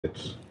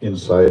it's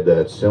inside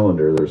that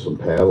cylinder. There's some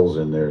paddles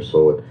in there,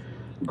 so it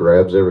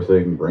grabs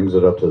everything, brings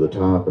it up to the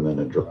top, and then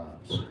it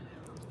drops.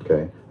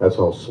 Okay, that's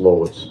how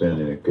slow it's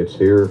spinning. It gets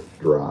here,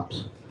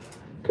 drops.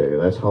 Okay,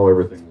 that's how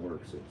everything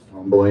works. It's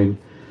tumbling,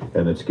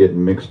 and it's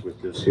getting mixed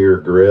with this here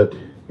grit,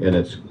 and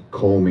it's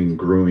combing,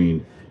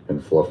 grooming,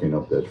 and fluffing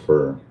up that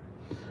fur.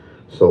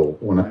 So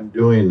when I'm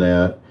doing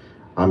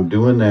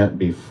that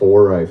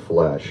before I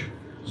flesh.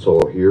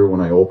 So here,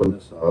 when I open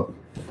this up,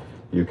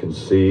 you can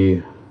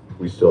see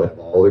we still have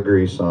all the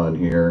grease on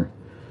here.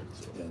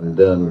 And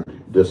then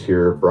this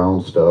here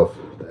brown stuff,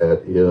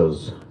 that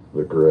is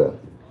the grit.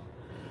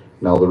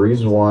 Now the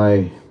reason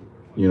why,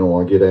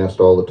 I get asked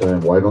all the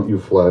time, why don't you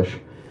flesh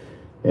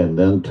and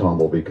then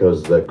tumble?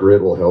 Because that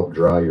grit will help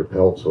dry your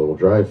pelt so it'll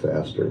dry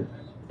faster.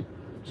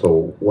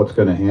 So what's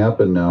going to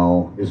happen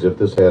now is if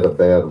this had a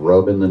bad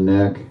rub in the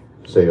neck,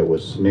 say it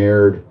was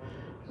snared,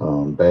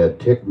 bad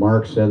tick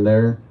marks in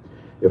there,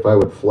 if I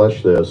would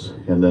flesh this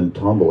and then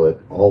tumble it,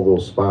 all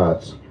those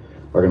spots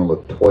are going to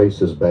look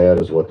twice as bad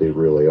as what they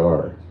really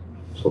are.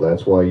 So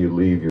that's why you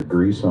leave your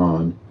grease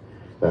on.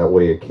 That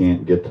way it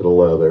can't get to the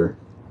leather.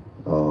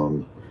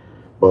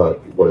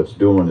 But what it's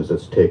doing is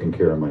it's taking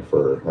care of my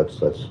fur.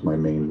 That's my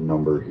main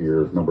number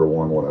here. Number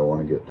one, what I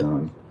want to get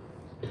done.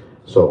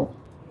 So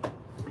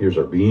here's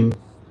our beam.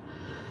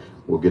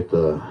 We'll get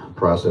the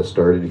process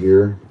started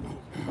here.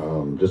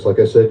 Just like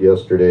I said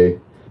yesterday,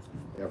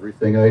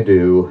 everything I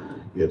do,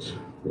 it's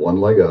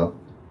one leg up,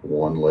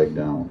 one leg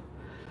down.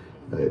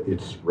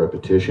 It's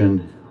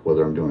repetition,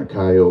 whether I'm doing a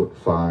coyote,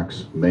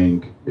 fox,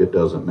 mink, it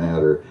doesn't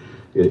matter.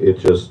 It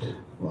just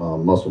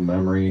muscle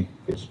memory.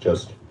 It's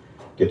just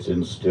gets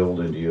instilled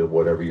into you.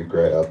 Whatever you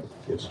grab,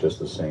 it's just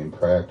the same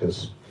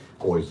practice,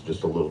 always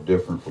just a little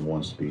different from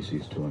one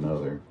species to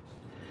another.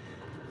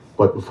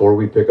 But before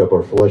we pick up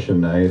our fleshing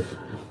knife,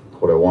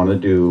 what I want to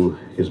do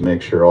is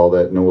make sure all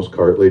that nose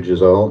cartilage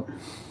is out.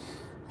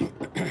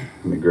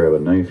 Let me grab a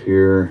knife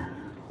here.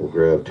 We'll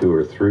grab 2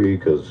 or 3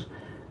 because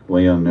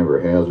Leon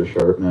never has a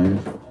sharp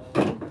knife.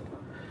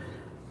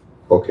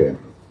 Okay,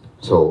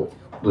 so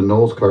the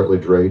nose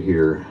cartilage right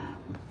here,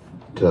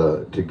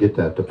 to get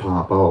that to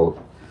pop out,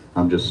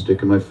 I'm just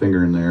sticking my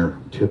finger in there,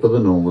 tip of the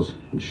nose,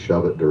 and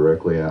shove it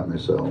directly at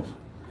myself.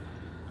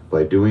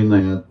 By doing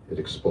that, it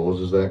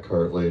exposes that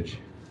cartilage.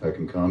 I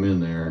can come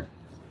in there,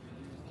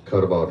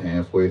 cut about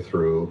halfway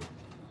through,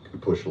 can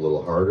push a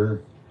little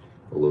harder,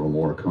 a little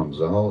more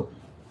comes out.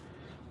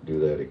 Do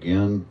that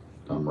again.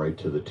 I'm right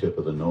to the tip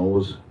of the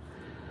nose,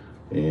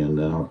 and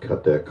then I'll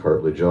cut that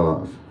cartilage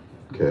off.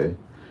 Okay.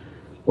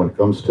 When it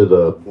comes to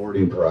the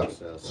boarding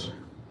process,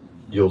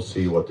 you'll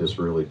see what this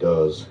really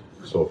does.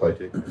 So if I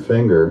take my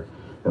finger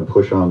and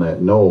push on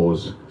that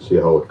nose, see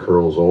how it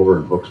curls over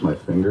and hooks my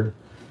finger?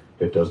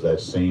 It does that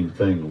same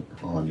thing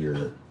on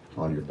your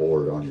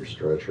board, on your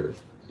stretcher.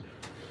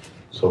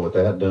 So with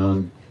that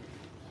done,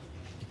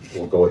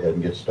 we'll go ahead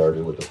and get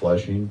started with the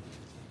fleshing.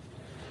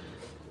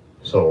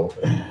 So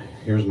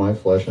here's my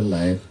fleshing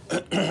knife.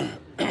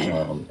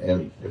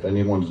 And if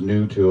anyone's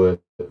new to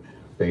it,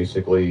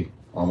 basically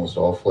almost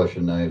all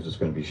fleshing knives is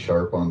going to be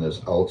sharp on this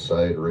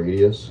outside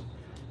radius,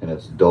 and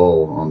it's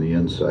dull on the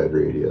inside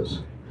radius.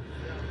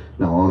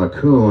 Now on a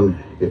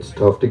coon, it's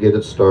tough to get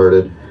it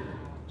started,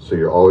 so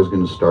you're always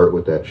going to start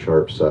with that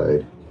sharp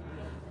side.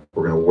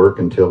 We're going to work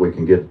until we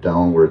can get it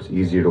down where it's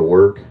easier to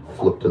work,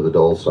 flip to the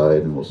dull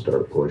side, and we'll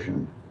start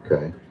pushing.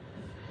 Okay.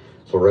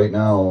 So right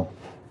now,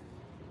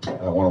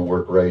 I want to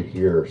work right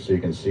here. So you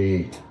can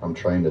see I'm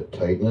trying to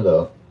tighten it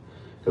up,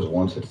 because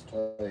once it's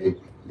tight,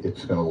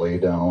 it's going to lay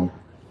down.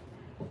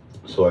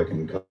 So I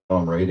can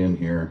come right in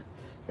here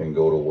and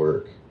go to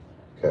work.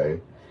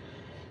 Okay.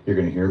 You're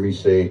going to hear me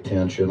say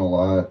tension a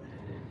lot.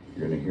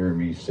 You're going to hear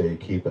me say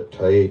keep it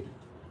tight.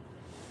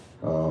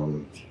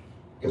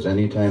 Because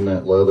anytime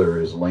that leather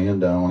is laying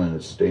down and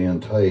it's staying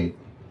tight,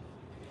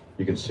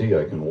 you can see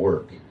I can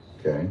work.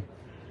 Okay.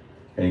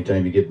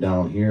 Anytime you get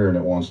down here and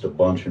it wants to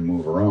bunch and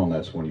move around,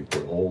 that's when you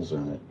put holes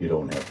in it. You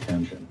don't have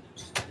tension.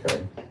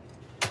 Okay.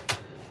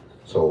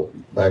 So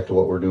back to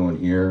what we're doing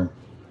here.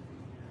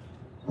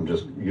 I'm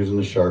just using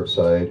the sharp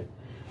side.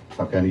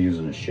 I'm kind of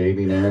using a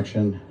shaving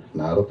action,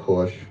 not a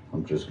push.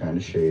 I'm just kind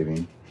of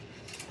shaving,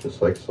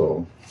 just like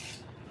so.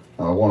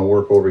 Now I want to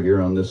work over here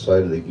on this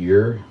side of the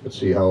ear. Let's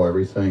see how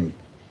everything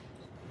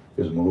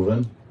is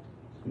moving.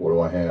 What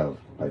do I have?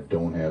 I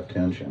don't have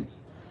tension.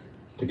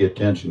 To get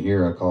tension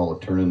here, I call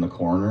it turning the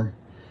corner.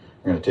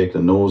 I'm going to take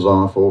the nose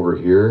off over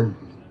here,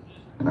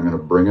 and I'm going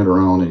to bring it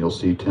around, and you'll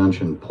see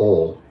tension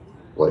pull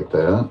like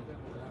that.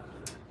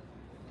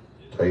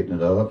 Tighten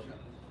it up.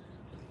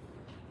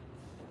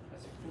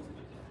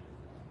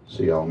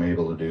 See how I'm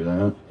able to do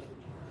that?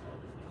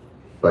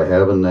 By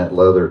having that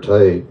leather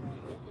tight,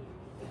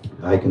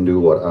 I can do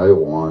what I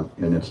want,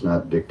 and it's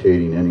not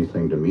dictating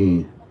anything to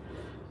me.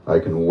 I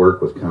can work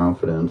with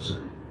confidence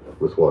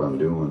with what I'm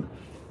doing.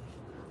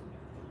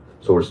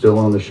 So we're still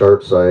on the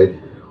sharp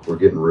side. We're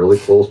getting really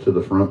close to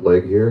the front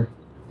leg here.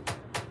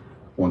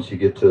 Once you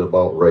get to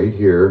about right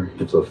here,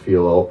 it's a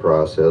feel out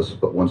process,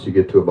 but once you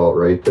get to about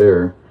right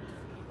there,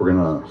 we're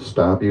gonna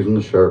stop using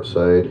the sharp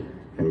side,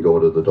 and go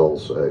to the dull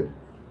side.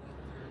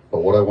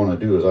 But what I want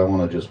to do is I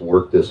want to just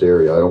work this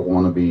area. I don't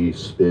want to be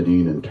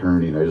spinning and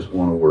turning. I just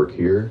want to work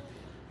here.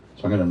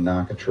 So I'm going to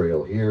knock a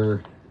trail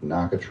here,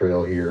 knock a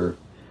trail here.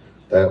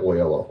 That way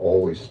I'll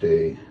always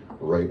stay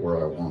right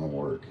where I want to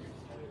work.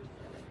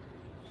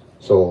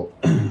 So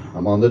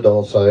I'm on the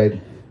dull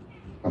side.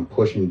 I'm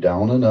pushing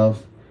down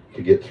enough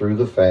to get through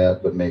the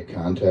fat but make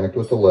contact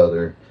with the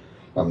leather.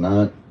 I'm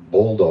not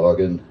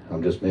bulldogging.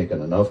 I'm just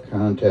making enough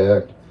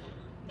contact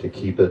to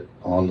keep it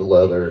on the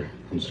leather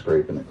and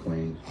scraping it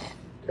clean.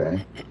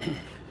 Okay.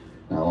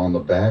 Now on the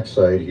back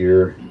side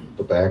here,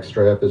 the back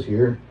strap is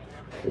here.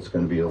 It's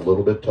going to be a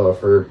little bit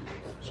tougher,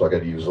 so I got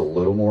to use a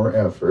little more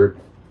effort.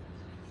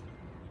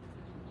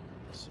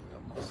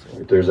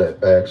 Right there's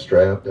that back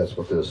strap. That's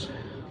what this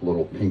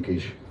little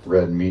pinkish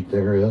red meat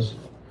there is.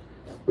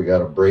 We got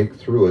to break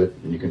through it,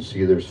 and you can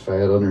see there's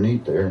fat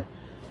underneath there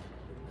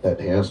that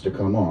has to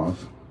come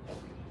off.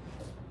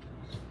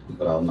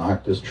 But I'll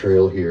knock this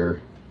trail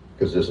here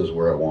because this is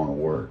where I want to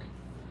work.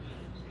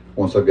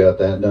 Once I've got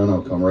that done,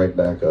 I'll come right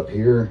back up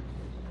here,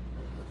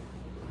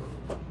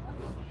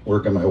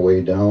 working my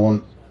way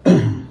down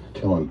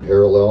till I'm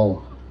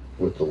parallel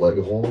with the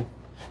leg hole,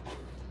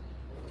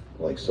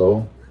 like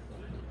so.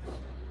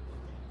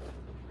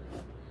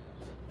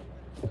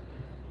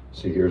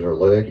 See, here's our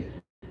leg.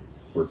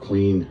 We're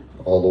clean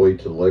all the way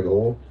to the leg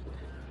hole.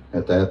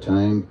 At that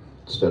time,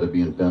 instead of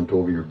being bent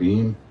over your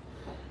beam,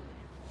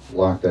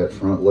 lock that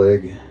front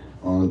leg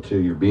onto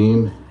your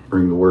beam,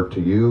 bring the work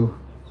to you.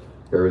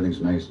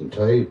 Everything's nice and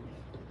tight.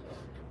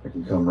 I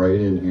can come right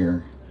in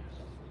here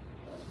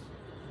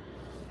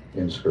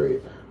and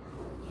scrape.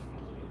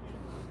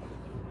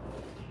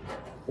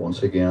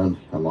 Once again,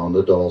 I'm on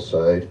the dull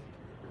side.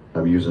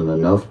 I'm using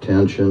enough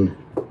tension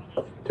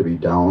to be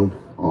down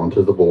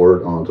onto the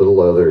board, onto the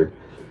leather,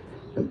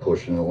 and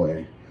pushing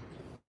away.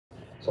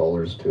 That's all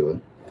there is to it.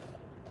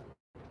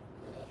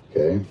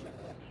 Okay.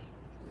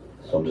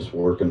 So I'm just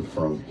working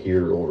from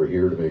here over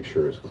here to make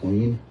sure it's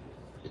clean.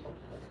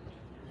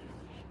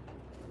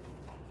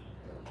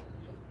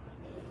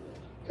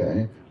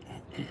 Okay.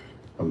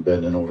 I'm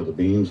bending over the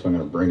beam, so I'm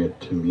going to bring it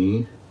to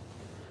me.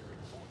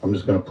 I'm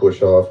just going to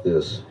push off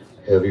this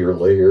heavier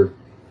layer.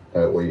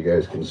 That way you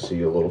guys can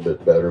see a little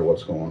bit better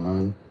what's going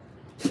on.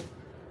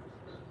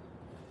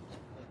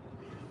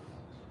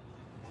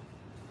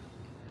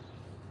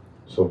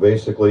 So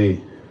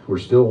basically, we're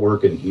still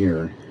working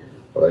here,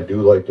 but I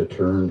do like to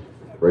turn,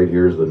 right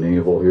here is the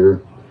navel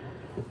here.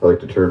 I like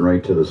to turn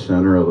right to the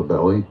center of the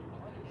belly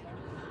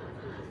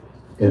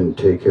and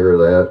take care of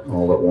that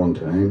all at one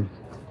time.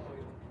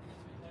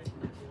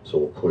 So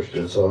we'll push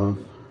this off,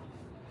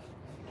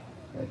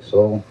 like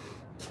so.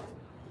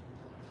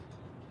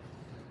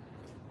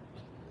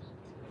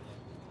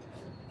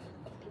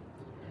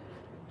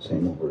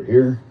 Same over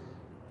here.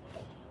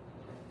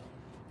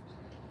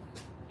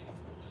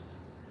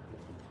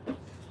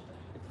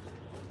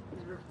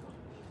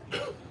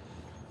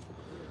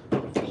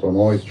 So I'm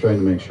always trying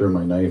to make sure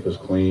my knife is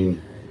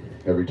clean.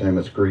 Every time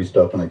it's greased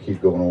up and I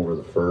keep going over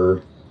the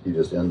fur, you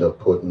just end up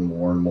putting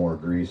more and more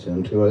grease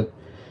into it.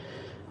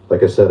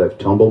 Like I said, I've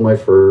tumbled my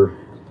fur.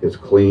 It's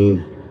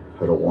clean.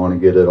 I don't want to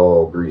get it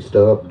all greased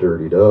up,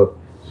 dirtied up,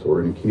 so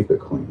we're going to keep it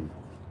clean.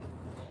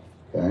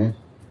 Okay?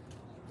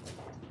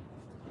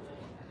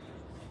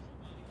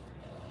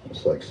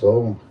 Just like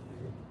so.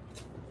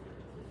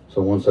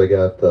 So once I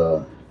got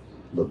the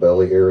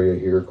belly area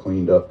here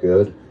cleaned up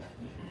good,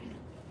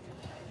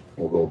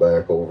 we'll go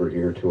back over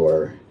here to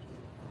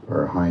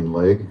our hind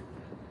leg,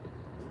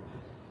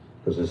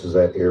 because this is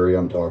that area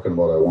I'm talking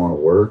about I want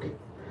to work.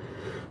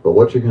 But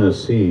what you're going to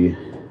see,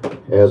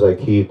 as I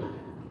keep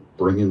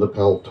bringing the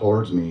pelt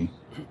towards me,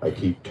 I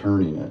keep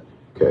turning it,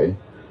 okay?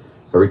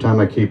 Every time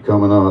I keep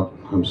coming up,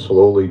 I'm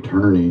slowly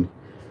turning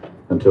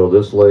until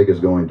this leg is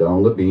going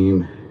down the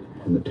beam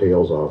and the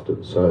tail's off to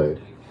the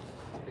side,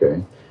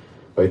 okay?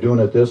 By doing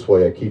it this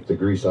way, I keep the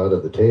grease out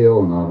of the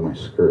tail and out of my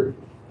skirt.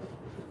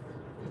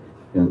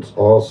 And it's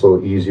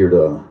also easier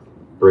to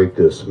break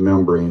this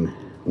membrane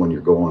when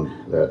you're going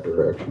that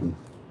direction.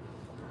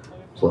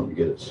 So let me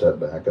get it set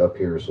back up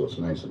here so it's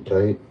nice and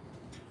tight.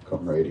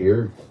 Come right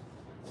here,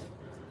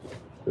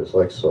 just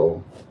like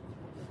so.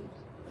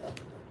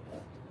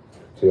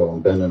 See how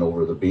I'm bending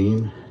over the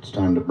beam? It's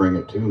time to bring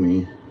it to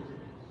me,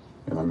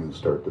 and I'm going to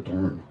start the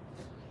turn,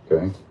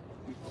 okay?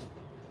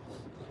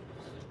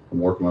 I'm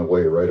working my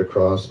way right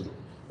across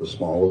the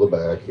small of the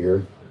back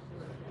here.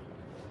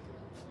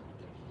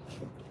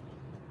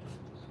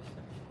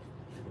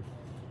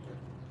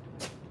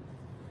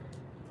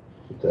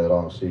 Get that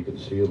off so you can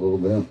see a little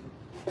bit.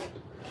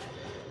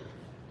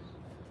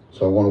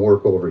 So I want to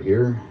work over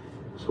here,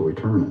 so we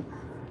turn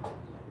it.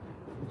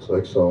 Looks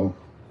like so.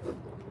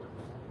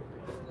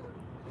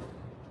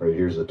 Right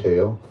here's the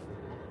tail.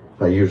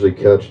 I usually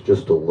catch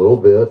just a little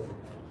bit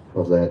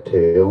of that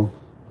tail,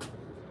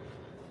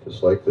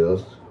 just like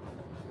this.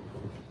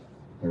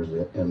 There's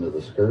the end of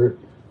the skirt.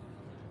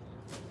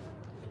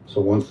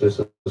 So once this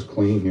is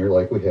clean here,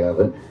 like we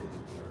have it,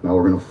 now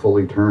we're going to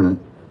fully turn it.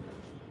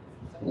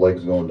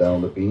 Legs going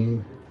down the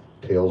beam,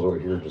 tail's over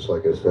here, just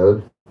like I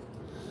said.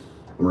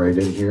 I'm right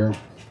in here.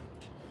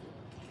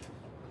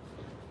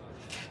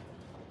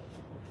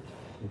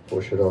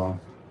 Push it off.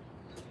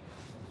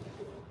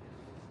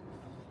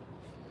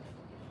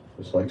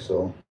 Just like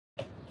so.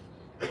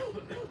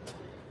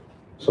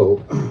 So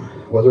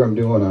whether I'm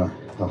doing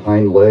a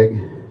hind leg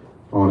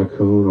on a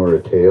coon or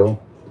a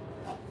tail,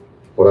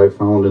 what I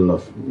found in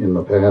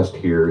the past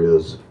here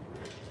is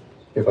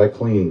if I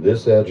clean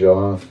this edge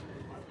off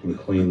and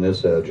clean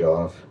this edge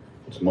off,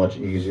 it's much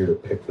easier to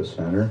pick the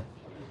center.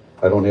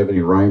 I don't have any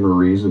rhyme or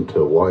reason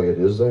to why it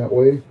is that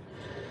way,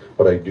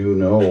 but I do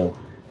know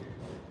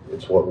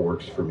it's what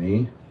works for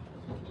me.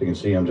 So you can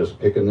see I'm just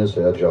picking this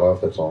edge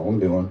off, that's all I'm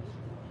doing,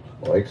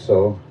 like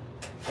so.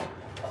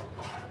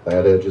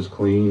 That edge is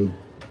clean,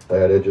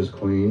 that edge is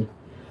clean.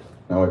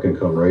 Now I can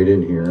come right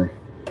in here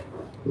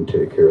and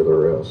take care of the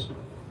rest,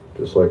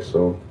 just like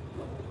so.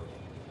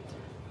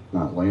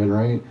 Not laying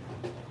right,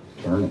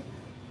 turn it.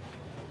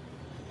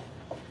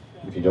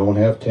 If you don't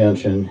have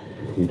tension,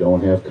 you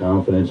don't have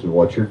confidence in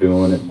what you're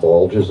doing, it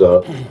bulges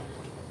up,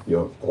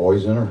 you're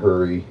always in a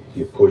hurry,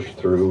 you push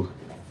through,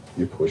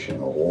 you push in a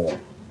hole,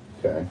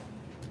 okay?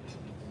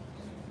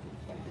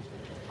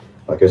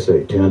 Like I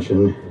say,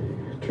 tension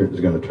is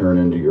going to turn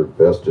into your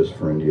bestest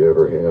friend you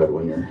ever had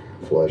when you're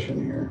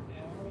fleshing here.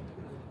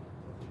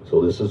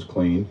 So this is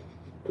clean,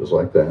 just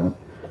like that,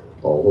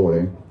 all the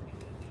way.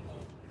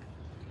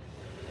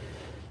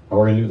 Now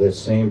we're going to do that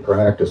same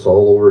practice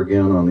all over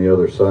again on the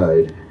other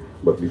side,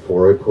 but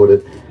before I put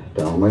it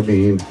down my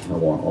beam, I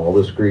want all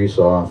this grease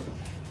off.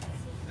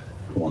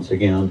 Once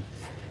again,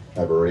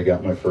 I've already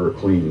got my fur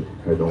clean.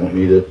 I don't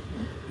need it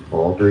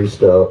all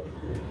greased up,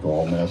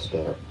 all messed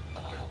up.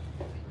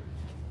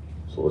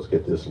 So let's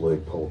get this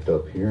leg poked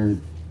up here.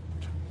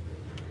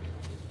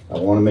 I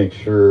want to make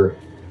sure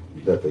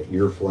that the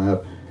ear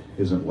flap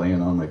isn't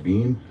laying on my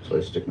beam, so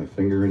I stick my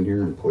finger in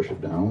here and push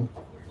it down,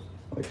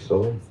 like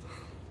so.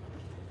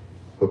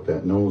 Hook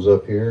that nose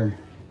up here,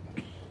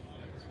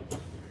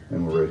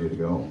 and we're ready to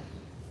go.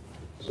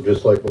 So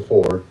just like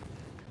before,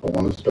 I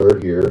want to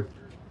start here,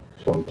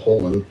 so I'm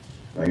pulling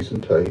nice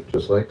and tight,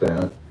 just like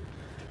that.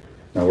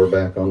 Now we're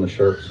back on the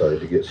sharp side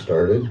to get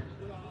started.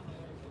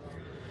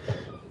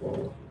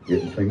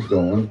 Getting things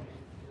going,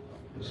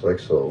 just like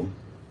so.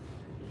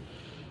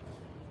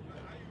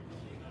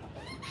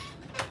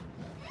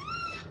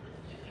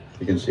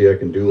 You can see I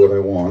can do what I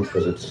want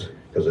because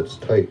it's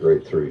tight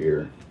right through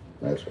here.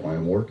 That's why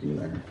I'm working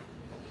there.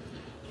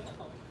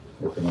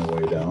 Working my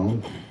way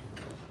down.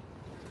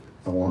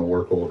 I want to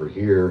work over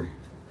here.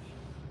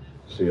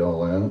 See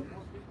all that?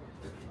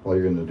 All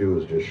you're going to do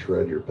is just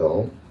shred your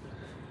pelt,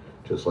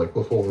 just like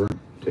before.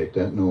 Take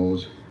that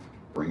nose,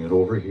 bring it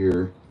over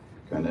here,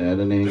 kind of at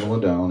an angle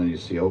and down, and you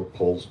see how it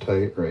pulls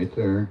tight right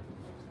there.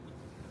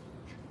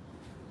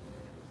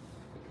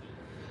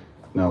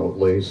 Now it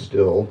lays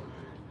still,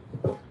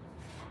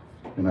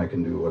 and I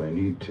can do what I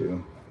need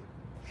to.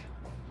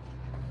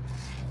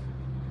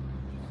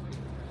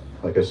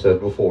 Like I said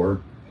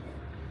before,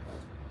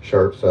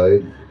 sharp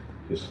side,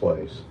 you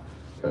slice,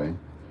 okay?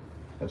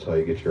 That's how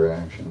you get your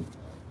action.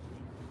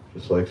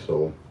 Just like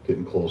so,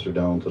 getting closer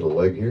down to the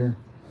leg here.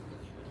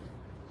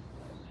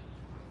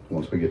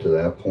 Once we get to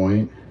that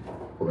point,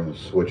 we're going to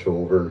switch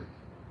over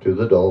to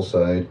the dull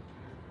side.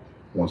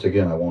 Once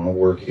again, I want to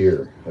work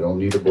here. I don't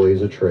need to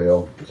blaze a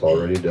trail, it's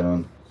already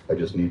done. I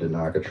just need to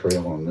knock a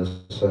trail on this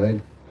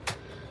side,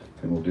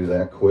 and we'll do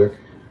that quick.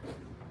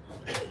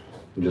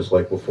 And just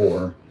like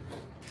before,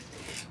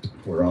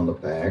 we're on the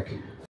back.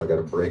 I got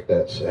to break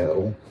that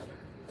saddle.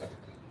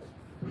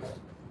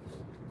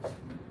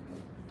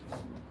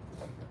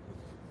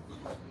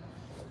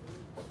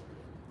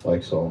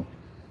 Like so.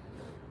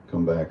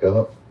 Come back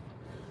up,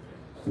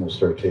 and we'll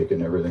start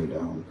taking everything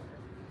down.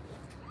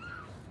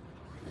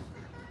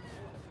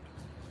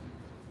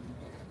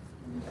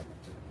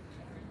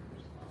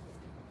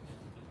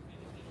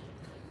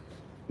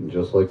 And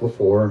just like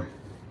before,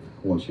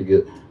 once you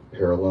get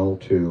parallel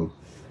to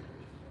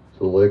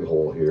the leg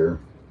hole here,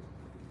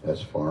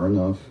 that's far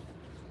enough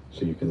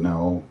so you can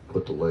now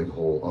put the leg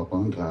hole up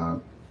on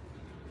top.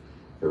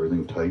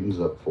 Everything tightens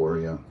up for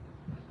you.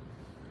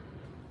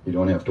 You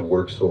don't have to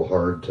work so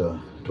hard to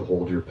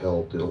hold your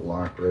pelt. It'll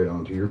lock right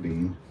onto your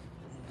beam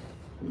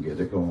and get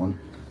it going,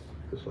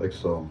 just like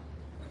so.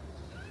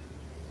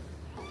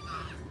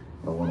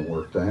 I want to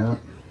work that,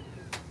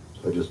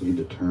 so I just need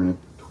to turn it,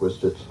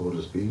 twist it, so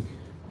to speak,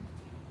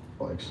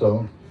 like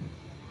so,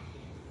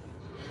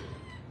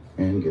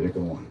 and get it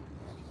going.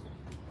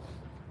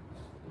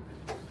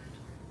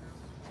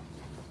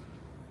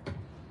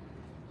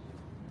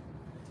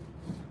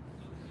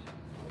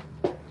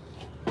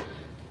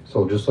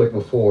 So just like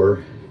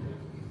before,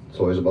 it's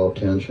always about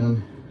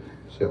tension.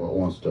 See how it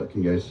wants to,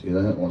 can you guys see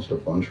that? It wants to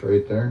bunch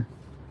right there.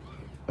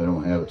 I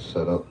don't have it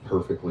set up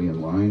perfectly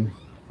in line.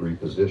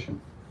 Reposition.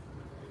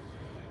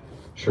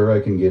 Sure, I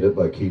can get it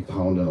by keep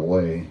pounding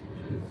away,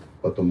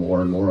 but the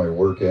more and more I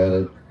work at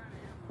it,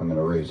 I'm going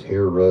to raise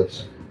hair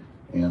roots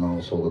and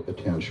also the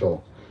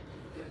potential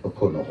of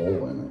putting a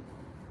hole in it.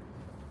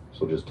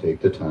 So just take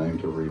the time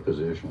to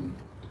reposition.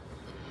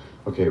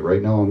 Okay,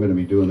 right now I'm going to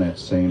be doing that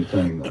same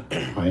thing.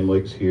 The hind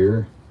legs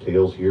here,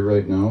 tail's here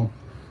right now.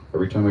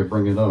 Every time I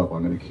bring it up,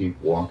 I'm going to keep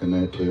walking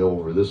that tail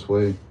over this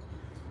way,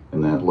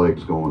 and that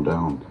leg's going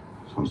down.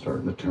 So I'm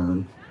starting to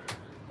turn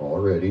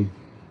already.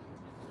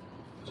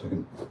 So I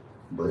can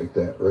break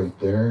that right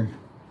there.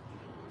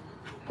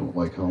 Don't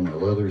like how my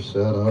leather's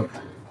set up.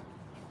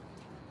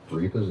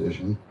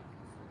 Reposition.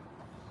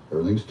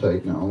 Everything's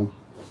tight now.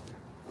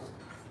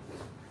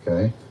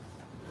 Okay.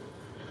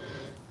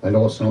 I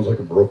know it sounds like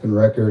a broken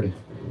record.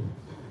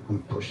 Let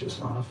me push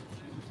this off.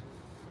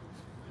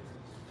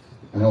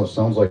 I know it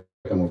sounds like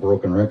I'm a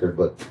broken record,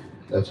 but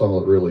that's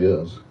all it really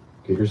is.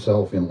 Get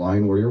yourself in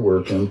line where you're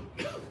working.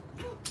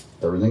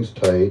 Everything's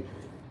tight.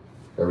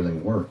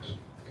 Everything works.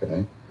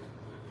 Okay.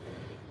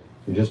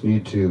 You just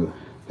need to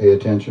pay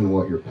attention to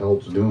what your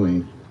pelt's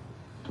doing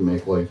to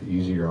make life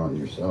easier on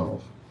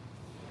yourself.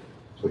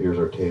 So here's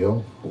our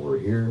tail over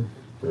here.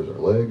 There's our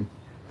leg.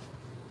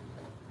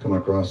 Coming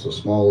across the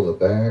small of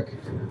the back,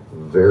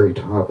 very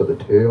top of the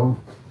tail.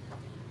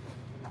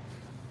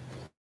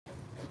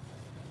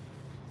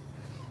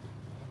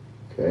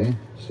 Okay,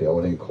 see how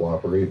it ain't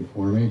cooperating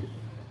for me?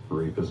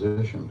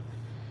 Reposition.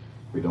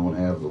 We don't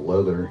have the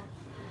leather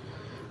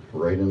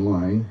right in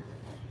line.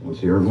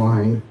 Once you're in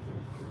line,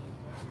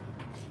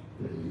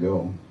 there you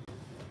go.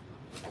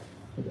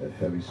 Get that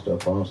heavy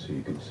stuff off so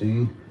you can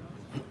see.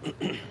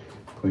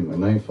 Clean my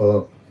knife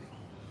up.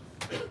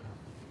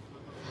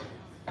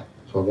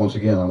 So once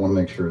again, I want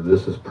to make sure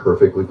this is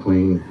perfectly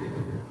clean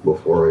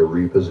before I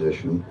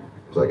reposition,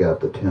 because I got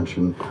the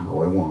tension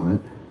how I want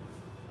it,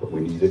 but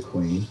we need it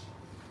clean.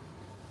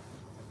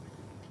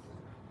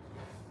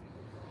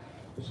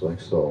 Just like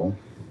so.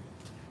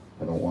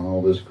 I don't want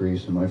all this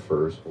grease in my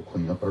fur, so we'll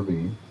clean up our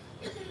bead.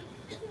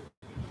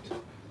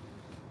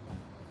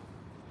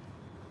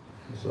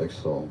 Just like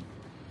so.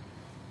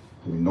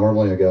 I mean,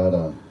 normally I got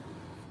a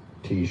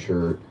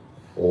t-shirt,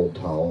 old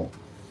towel,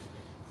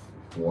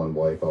 one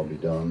wipe, I'll be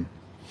done.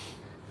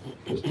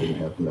 Just didn't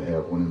happen to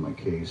have one in my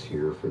case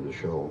here for the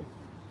show,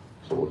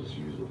 so we'll just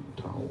use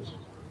the towels.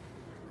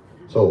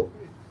 So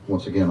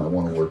once again, I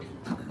want to work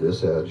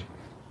this edge.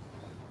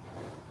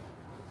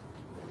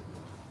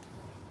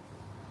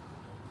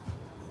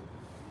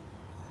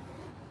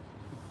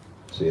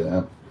 See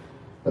that?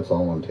 That's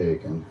all I'm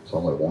taking. That's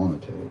all I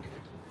want to take.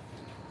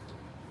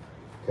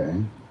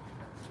 Okay?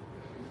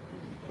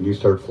 When you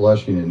start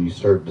flushing and you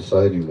start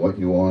deciding what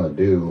you want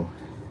to do,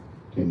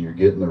 and you're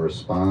getting the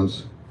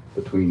response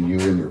between you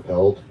and your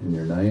pelt and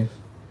your knife,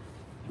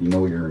 you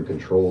know you're in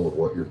control of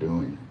what you're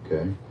doing,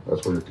 okay?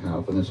 That's where your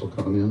confidence will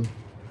come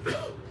in.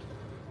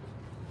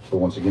 So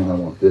once again, I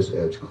want this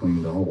edge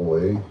cleaned all the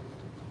way. And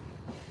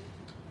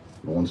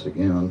once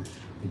again,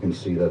 you can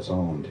see that's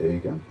all I'm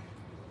taking.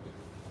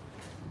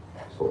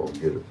 So I'll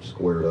get it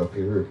squared up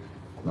here.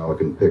 Now I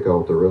can pick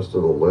out the rest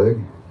of the leg,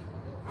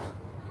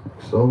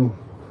 like so.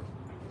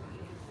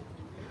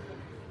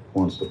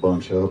 Wants to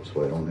bunch up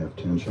so I don't have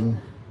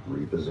tension.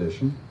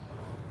 Reposition.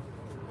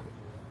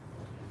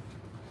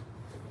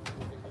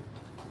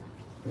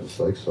 Just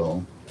like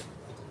so.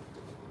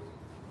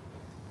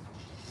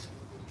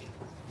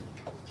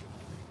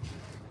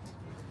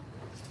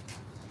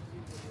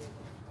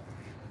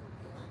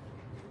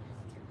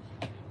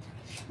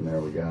 And there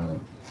we got it.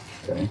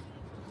 Okay.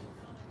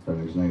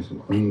 Everything's nice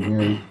and clean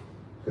here.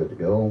 Good to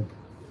go.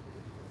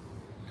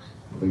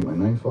 Clean my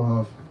knife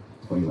off.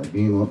 Clean my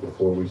beam up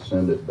before we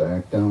send it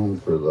back down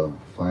for the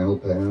final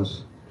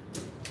pass,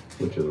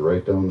 which is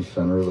right down the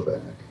center of the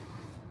back.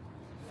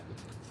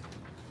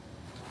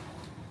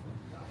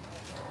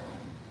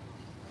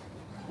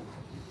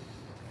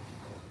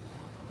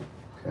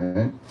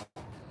 Okay.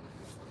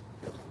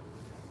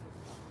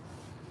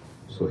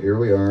 So here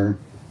we are,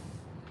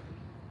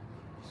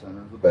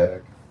 center of the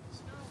back.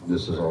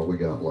 This is all we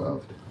got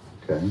left.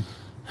 Okay.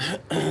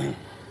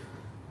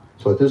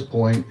 So at this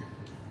point,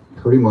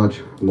 pretty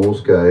much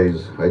most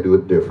guys, I do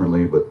it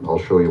differently, but I'll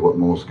show you what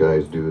most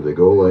guys do. They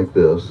go like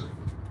this.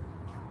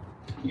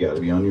 You got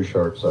to be on your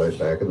sharp side,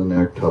 back of the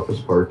neck,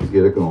 toughest part to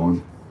get it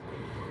going.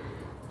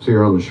 So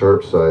you're on the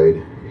sharp side,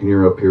 and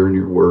you're up here and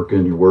you're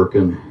working,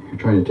 you're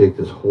trying to take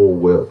this whole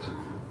width,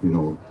 you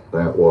know,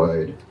 that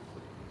wide.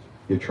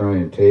 You try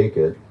and take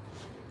it,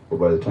 but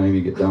by the time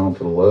you get down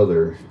to the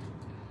leather,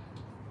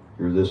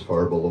 you're this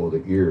far below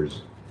the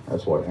ears.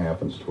 That's what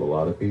happens to a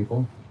lot of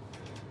people.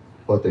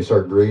 But they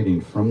start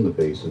grading from the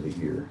base of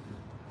the ear.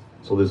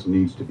 So this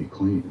needs to be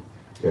clean.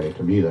 Okay,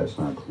 to me that's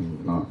not clean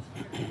enough.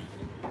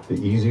 The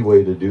easy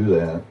way to do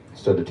that,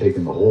 instead of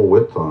taking the whole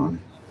width on,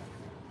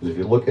 is if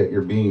you look at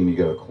your beam, you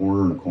got a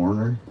corner and a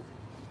corner.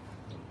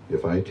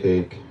 If I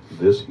take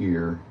this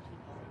ear,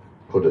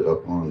 put it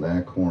up on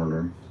that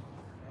corner,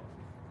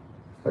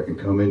 I can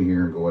come in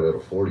here and go at a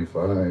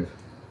 45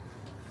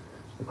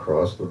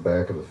 across the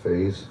back of the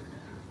face,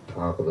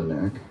 top of the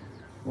neck,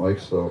 like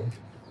so.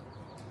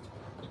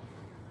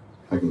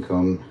 I can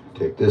come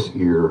take this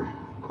ear,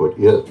 put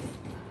it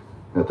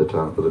at the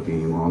top of the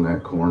beam on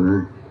that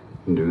corner,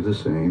 and do the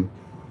same,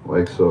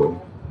 like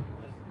so.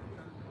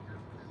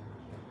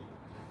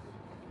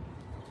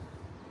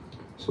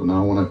 So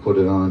now when I put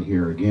it on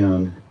here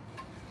again,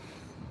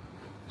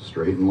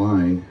 straight in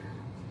line,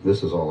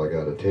 this is all I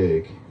got to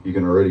take. You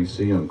can already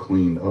see I'm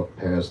cleaned up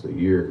past the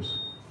ears,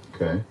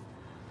 okay?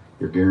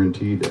 You're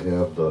guaranteed to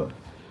have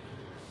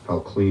how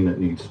clean it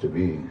needs to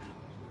be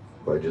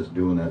by just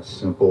doing that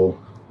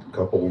simple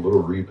couple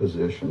little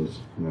repositions,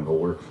 and it'll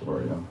work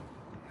for you.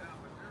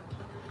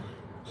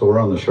 So we're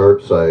on the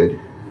sharp side.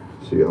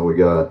 See how we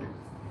got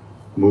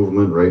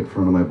movement right in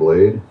front of my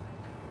blade?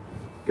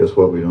 Guess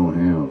what we don't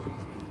have?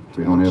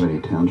 We don't have any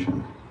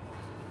tension.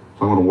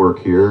 So I'm going to work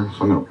here,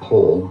 so I'm going to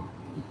pull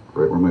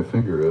right where my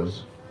finger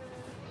is.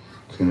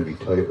 It's going to be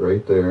tight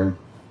right there.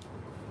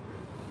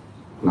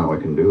 Now I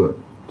can do it.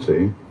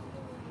 See?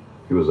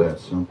 It was that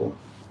simple.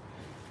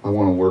 I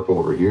want to work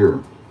over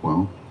here.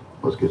 Well,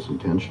 let's get some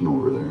tension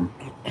over there.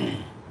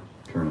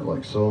 Turn it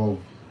like so.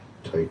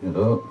 Tighten it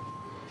up.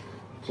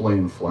 It's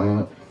laying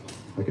flat.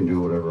 I can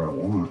do whatever I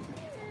want.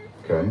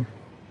 Okay?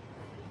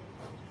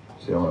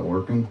 See how that's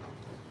working?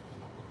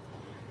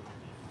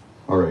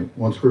 Alright,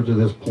 once we're to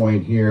this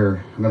point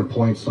here, I'm going to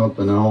point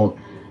something out,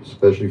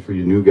 especially for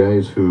you new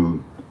guys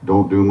who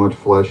don't do much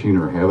fleshing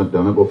or haven't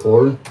done it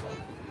before.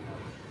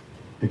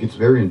 It gets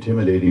very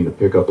intimidating to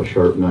pick up a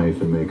sharp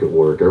knife and make it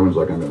work. Everyone's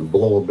like, I'm going to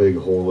blow a big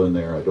hole in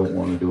there. I don't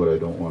want to do it. I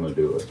don't want to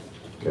do it.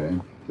 Okay?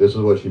 This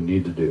is what you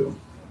need to do.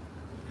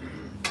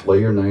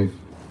 Lay your knife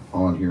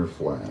on here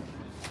flat.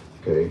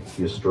 Okay?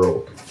 You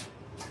stroke.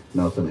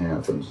 Nothing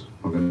happens.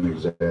 I'm going to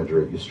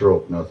exaggerate. You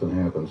stroke. Nothing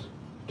happens.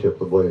 Tip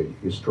the blade.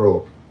 You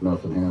stroke.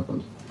 Nothing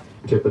happens.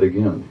 Tip it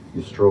again.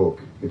 You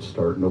stroke. It's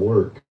starting to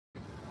work.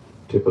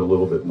 Tip it a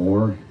little bit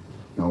more.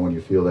 Now when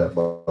you feel that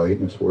bite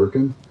and it's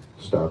working,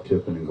 stop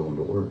tipping and going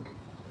to work.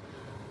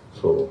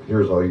 So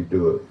here's how you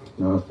do it.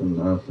 Nothing,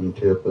 nothing,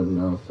 tipping,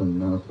 nothing,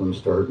 nothing,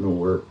 starting to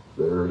work.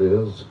 There it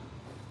is.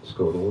 Let's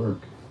go to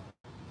work.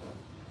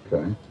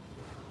 Okay?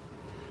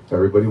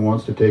 Everybody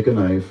wants to take a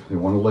knife. They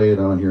want to lay it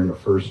on here in the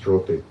first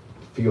stroke. They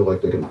feel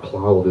like they can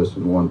plow this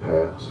in one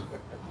pass.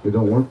 It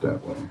don't work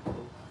that way.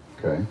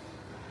 Okay?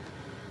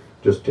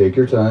 Just take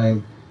your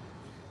time.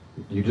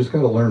 You just got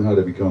to learn how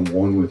to become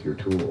one with your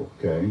tool.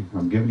 Okay?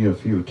 I'm giving you a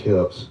few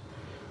tips.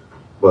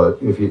 But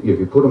if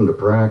you put them to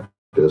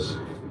practice,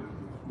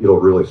 it'll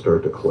really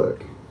start to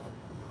click.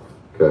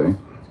 Okay?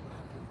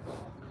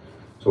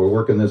 So we're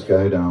working this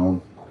guy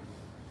down.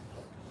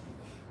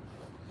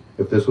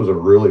 If this was a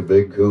really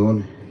big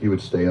coon, he would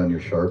stay on your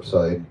sharp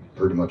side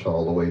pretty much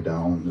all the way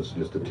down. This is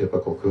just a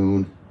typical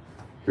coon.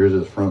 Here's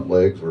his front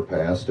legs, we're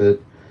past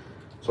it.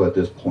 So at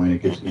this point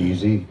it gets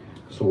easy.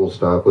 So we'll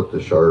stop with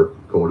the sharp,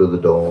 go to the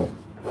dull,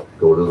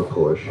 go to the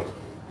push.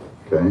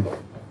 Okay?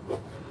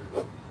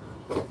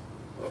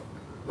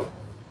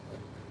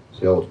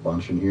 See how it's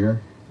bunching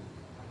here?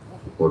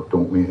 What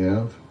don't we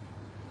have?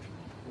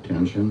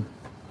 Tension.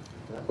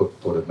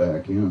 Put it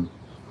back in.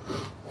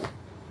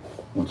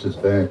 Once it's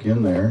back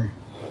in there,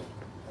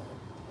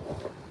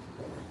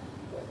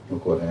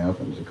 look what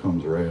happens. It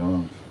comes right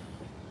off.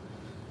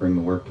 Bring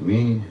the work to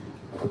me.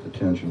 Put the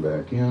tension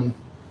back in.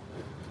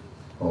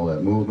 All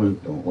that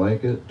movement, don't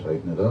like it.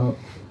 Tighten it up.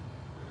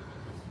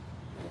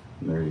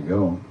 And there you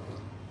go.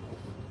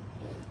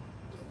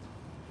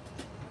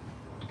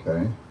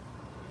 Okay.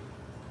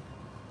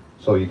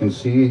 So you can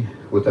see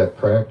with that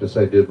practice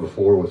I did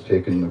before with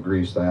taking the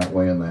grease that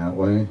way and that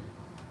way,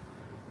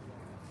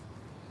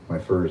 my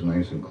fur is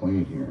nice and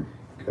clean here,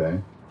 okay?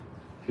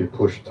 If you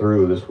push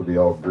through, this would be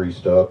all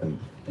greased up and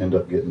end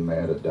up getting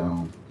matted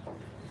down.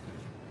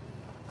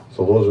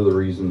 So those are the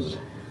reasons,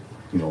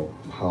 you know,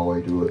 how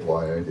I do it,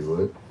 why I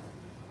do it.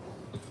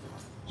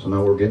 So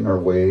now we're getting our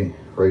way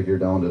right here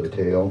down to the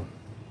tail.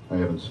 I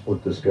haven't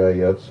split this guy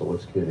yet, so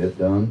let's get it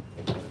done.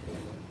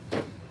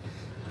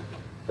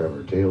 Grab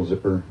our tail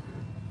zipper.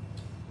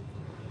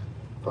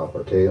 Pop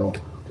our tail,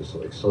 just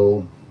like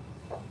so.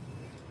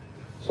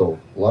 So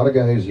a lot of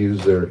guys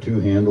use their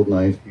two-handled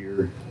knife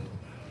here,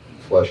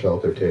 flesh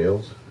out their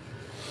tails.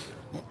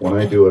 When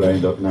I do it, I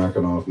end up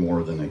knocking off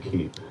more than I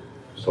keep.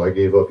 So I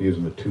gave up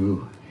using a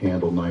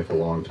two-handled knife a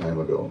long time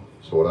ago.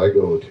 So what I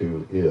go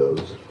to is,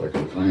 if I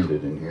can find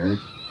it in here,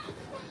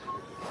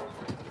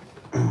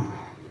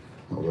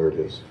 oh, there it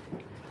is.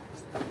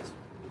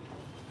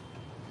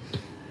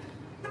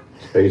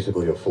 It's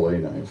basically a fillet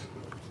knife,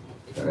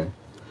 okay?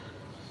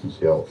 You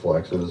see how it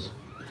flexes?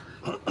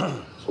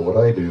 So what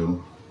I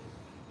do,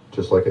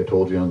 just like I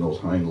told you on those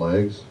hind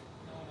legs,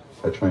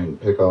 I try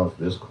and pick off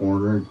this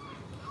corner,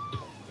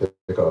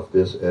 pick off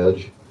this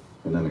edge,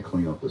 and then I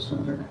clean up the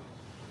center.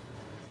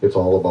 It's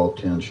all about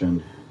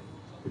tension.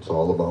 It's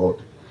all about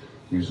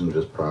using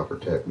just proper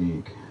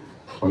technique.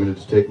 So I'm going to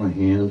just take my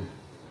hand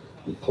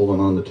and pulling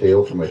on the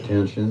tail for my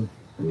tension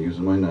and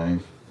using my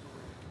knife,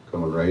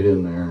 coming right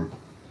in there.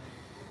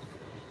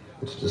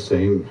 It's the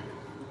same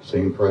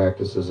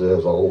practices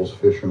as all those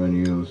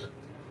fishermen use,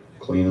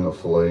 cleaning a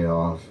fillet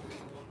off,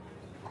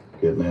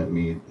 getting that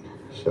meat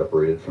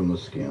separated from the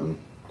skin,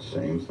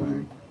 same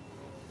thing,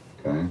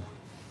 okay?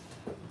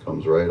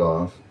 Comes right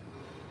off.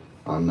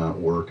 I'm not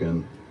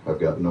working. I've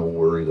got no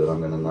worry that I'm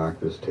going to knock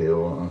this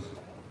tail off.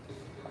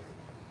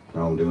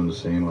 Now I'm doing the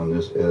same on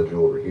this edge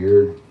over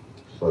here,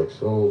 just like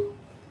so.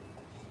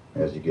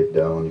 As you get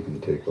down, you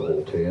can take the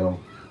whole tail.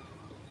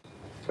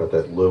 Got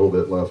that little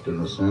bit left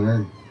in the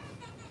center.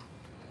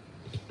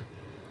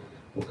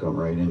 We'll come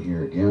right in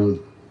here again,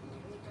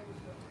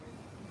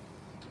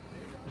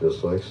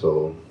 just like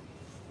so.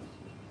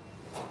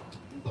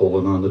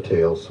 Pulling on the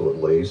tail so it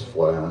lays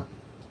flat,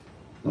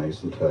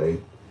 nice and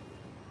tight,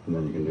 and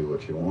then you can do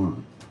what you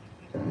want,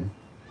 okay?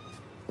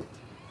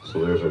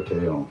 So there's our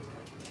tail.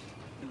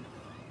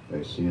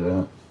 You see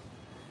that?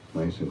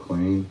 Nice and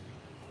clean.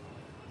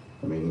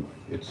 I mean,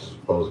 it's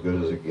about as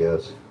good as it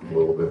gets. A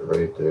little bit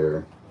right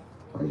there.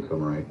 I can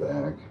come right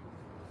back,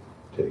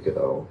 take it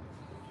out.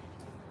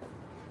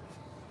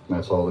 And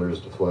that's all there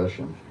is to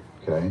fleshing,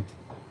 okay?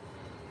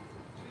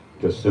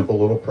 Just simple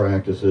little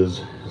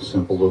practices,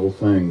 simple little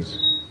things.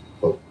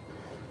 But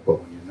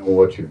when you know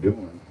what you're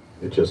doing,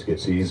 it just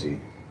gets easy.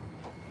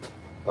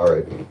 All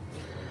right.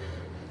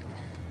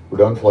 We're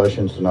done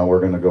fleshing, so now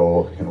we're going to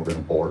go and we're going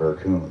to board our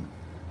coon.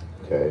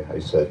 Okay, I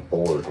said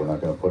board. We're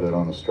not going to put it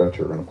on a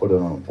stretcher. We're going to put it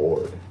on a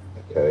board.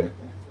 Okay.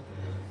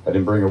 I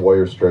didn't bring a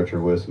wire stretcher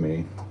with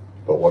me,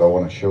 but what I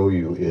want to show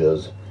you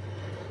is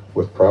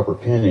with proper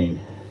pinning,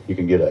 you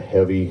can get a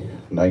heavy,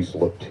 nice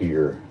look to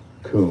your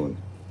coon.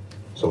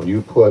 So when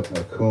you put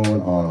a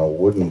coon on a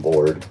wooden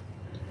board,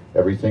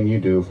 everything you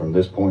do from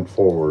this point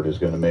forward is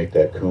going to make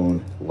that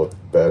coon look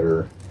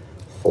better,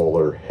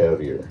 fuller,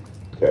 heavier.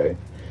 Okay.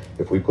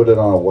 If we put it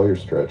on a wire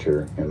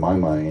stretcher, in my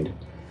mind,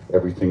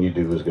 everything you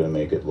do is going to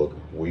make it look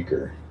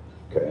weaker,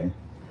 okay?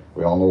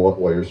 We all know what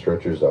wire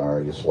stretchers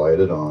are. You slide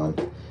it on,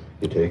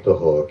 you take the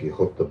hook, you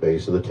hook the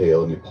base of the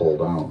tail, and you pull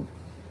down.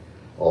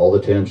 All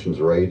the tension's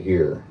right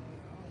here.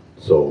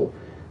 So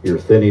you're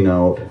thinning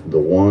out the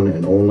one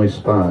and only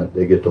spot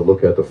they get to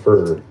look at the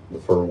fur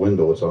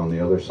window is on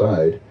the other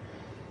side.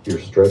 You're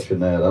stretching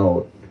that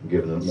out,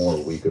 giving it more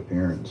weak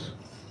appearance.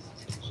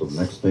 So the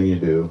next thing you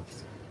do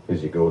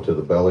is you go to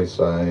the belly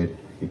side,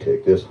 you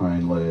take this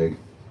hind leg,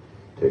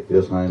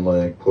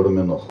 put them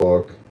in the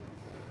hook,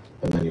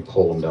 and then you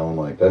pull them down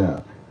like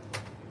that.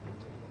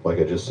 Like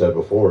I just said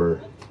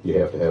before, you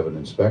have to have an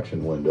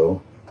inspection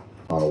window.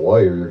 On a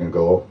wire, you're going to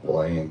go,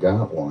 well, I ain't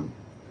got one.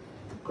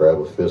 Grab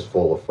a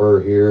fistful of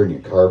fur here, and you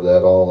carve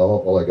that all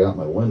out. Well, I got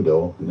my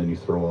window, and then you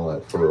throw all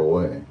that fur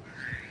away.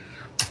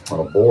 On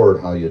a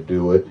board, how you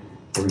do it,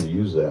 we're going to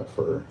use that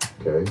fur,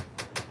 okay?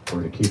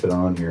 We're going to keep it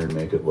on here and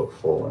make it look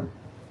fuller.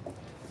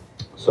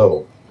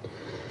 So,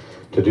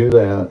 to do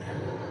that,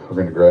 we're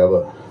going to grab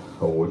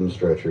a wooden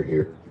stretcher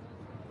here.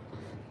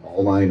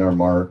 All mine are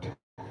marked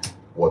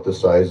what the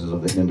sizes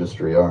of the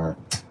industry are.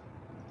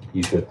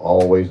 You should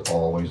always,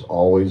 always,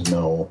 always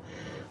know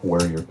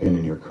where you're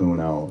pinning your coon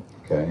out,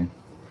 okay?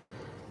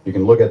 You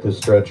can look at this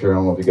stretcher, I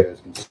don't know if you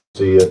guys can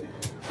see it,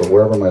 but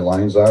wherever my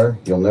lines are,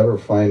 you'll never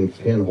find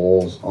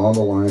pinholes on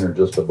the line or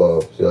just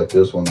above. See, like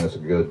this one, that's a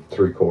good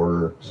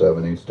 3/4,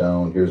 7/8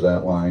 down. Here's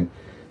that line.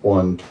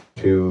 1,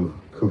 2,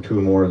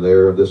 2 more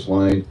there. This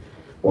line,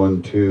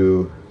 1,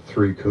 2,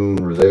 3 coon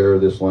were there.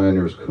 This line,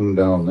 there's coon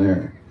down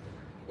there.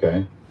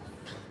 Okay?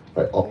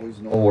 I always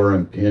know where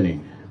I'm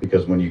pinning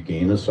because when you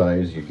gain a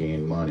size, you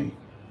gain money.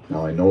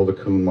 Now, I know the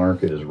coon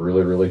market is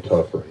really, really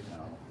tough right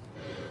now.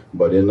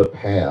 But in the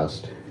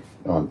past,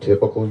 on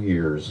typical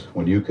years,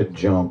 when you could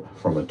jump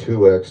from a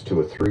 2X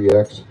to a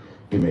 3X,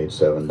 you made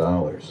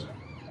 $7.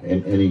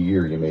 In any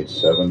year, you made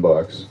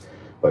 $7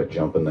 by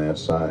jumping that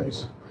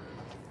size.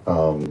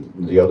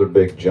 The other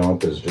big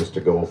jump is just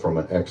to go from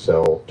an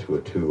XL to a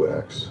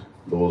 2X.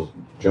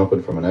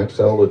 Jumping from an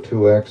XL to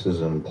 2X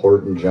is an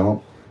important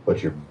jump,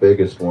 but your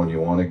biggest one you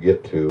want to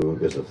get to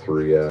is a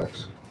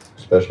 3X.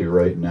 Especially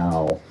right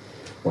now,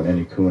 when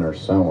any coon are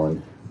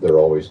selling, they're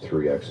always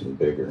 3X and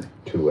bigger.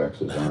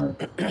 2Xs aren't.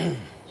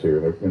 So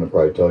you're going to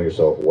probably tell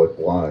yourself,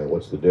 why?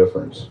 What's the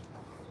difference?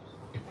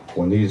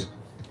 When these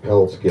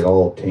pelts get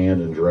all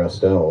tanned and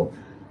dressed out,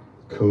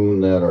 coon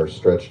that are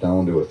stretched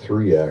down to a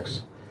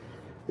 3X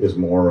is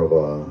more of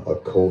a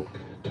coat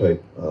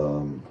type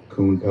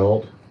coon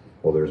pelt.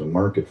 Well, there's a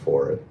market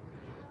for it.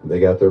 They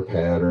got their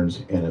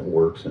patterns and it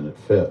works and it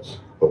fits.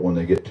 But when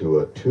they get to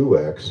a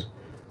 2X,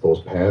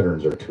 those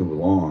patterns are too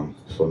long.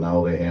 So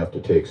now they have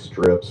to take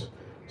strips,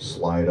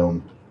 slide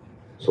them,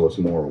 so it's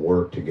more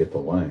work to get the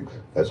length.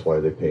 That's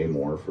why they pay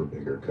more for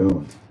bigger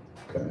coon,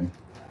 okay?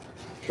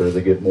 Sure,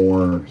 they get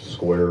more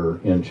square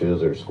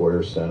inches or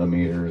square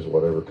centimeters,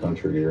 whatever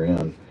country you're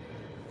in,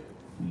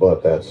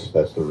 but that's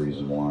the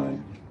reason why.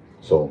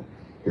 So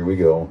here we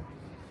go.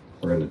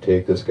 We're going to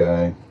take this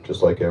guy,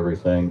 just like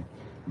everything,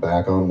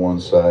 back on one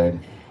side,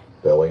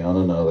 belly on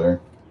another.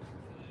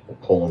 We'll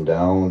pull him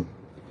down.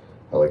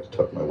 I like to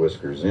tuck my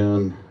whiskers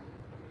in.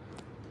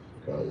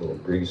 Got a little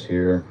grease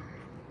here.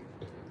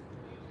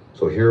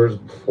 So here's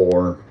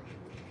before,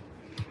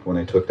 when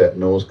I took that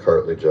nose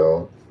cartilage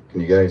out. Can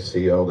you guys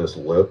see how this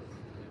lip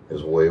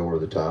is way over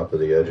the top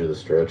of the edge of the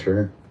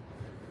stretcher?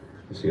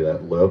 You see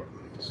that lip?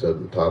 Instead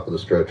of the top of the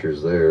stretcher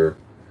is there,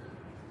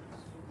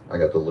 I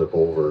got the lip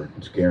over.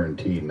 It's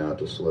guaranteed not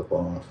to slip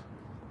off,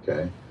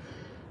 okay?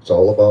 It's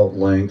all about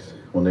length.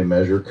 When they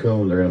measure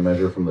coon, they're going to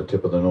measure from the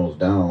tip of the nose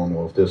down.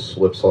 Well, if this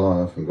slips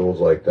off and goes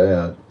like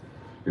that,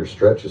 your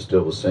stretch is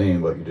still the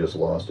same, but you just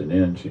lost an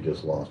inch, you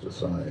just lost a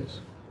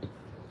size.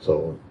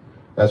 So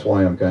that's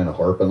why I'm kind of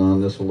harping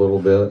on this a little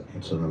bit.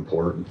 It's an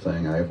important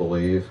thing, I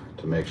believe,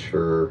 to make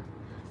sure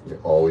you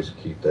always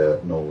keep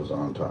that nose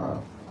on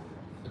top.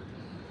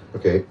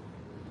 Okay,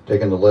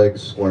 taking the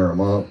legs, square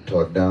them up,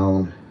 tuck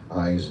down,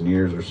 eyes and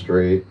ears are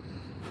straight.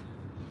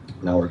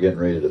 Now we're getting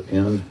ready to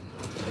pin.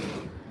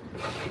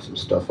 Get some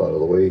stuff out of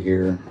the way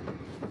here.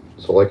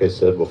 So like I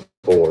said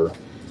before,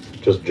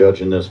 just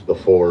judging this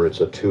before,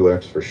 it's a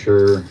 2X for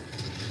sure.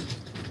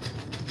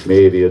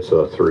 Maybe it's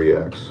a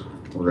 3X.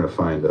 We're going to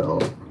find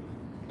out.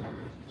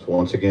 So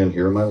once again,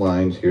 here are my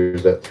lines.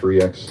 Here's that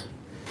 3X.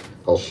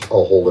 I'll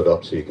hold it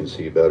up so you can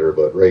see better,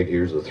 but right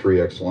here's the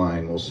 3X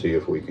line. We'll see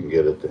if we can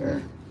get it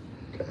there.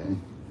 Okay.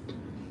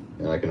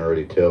 And I can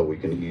already tell we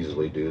can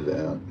easily do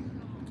that.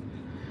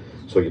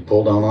 So you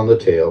pull down on the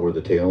tail where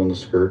the tail and the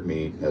skirt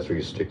meet. That's where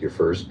you stick your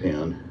first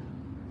pin.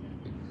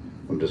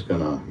 It's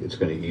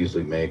gonna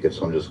easily make it,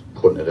 so I'm just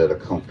putting it at a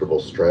comfortable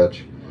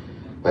stretch.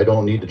 I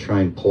don't need to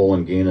try and pull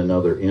and gain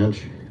another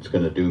inch. It's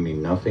gonna do me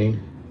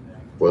nothing.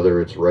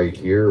 Whether it's right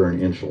here or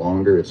an inch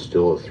longer, it's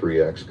still a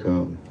 3X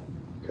coon,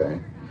 okay?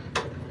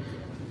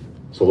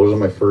 So those are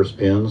my first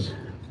pins.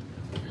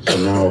 So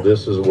now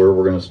this is where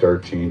we're gonna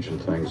start changing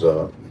things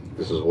up.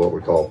 This is what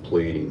we call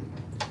pleating.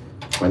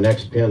 My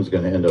next pin's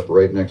gonna end up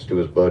right next to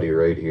his buddy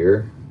right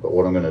here. But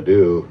what I'm gonna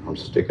do, I'm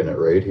sticking it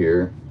right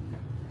here,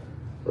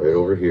 right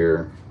over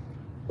here,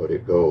 but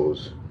it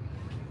goes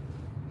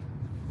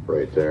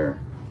right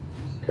there,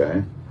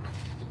 okay?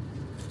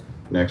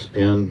 Next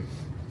pin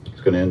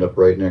is gonna end up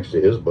right next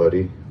to his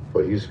buddy,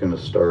 but he's gonna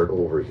start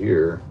over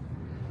here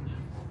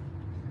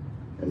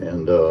and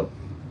end up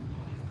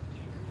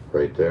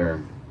right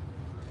there.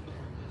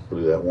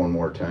 We'll do that one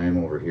more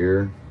time over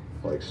here,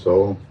 like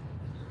so.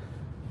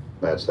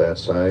 That's that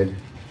side.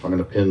 I'm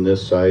gonna pin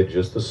this side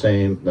just the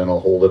same, then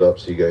I'll hold it up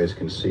so you guys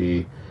can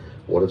see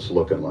what it's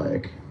looking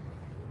like.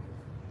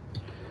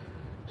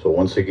 So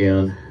once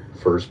again,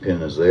 first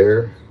pin is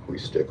there. We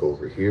stick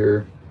over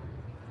here,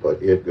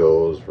 but it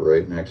goes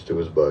right next to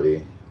his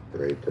buddy,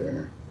 right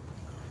there.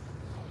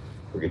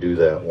 We can do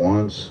that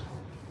once,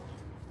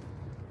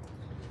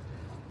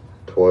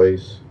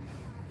 twice,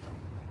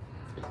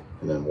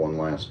 and then one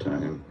last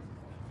time.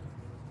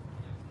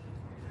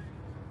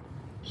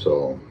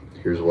 So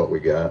here's what we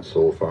got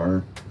so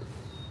far.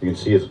 You can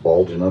see it's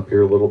bulging up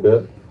here a little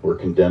bit. We're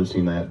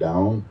condensing that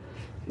down.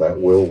 That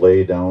will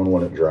lay down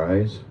when it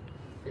dries,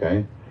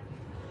 okay?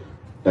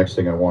 Next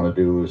thing I want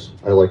to do is,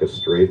 I like a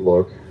straight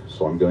look,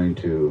 so I'm going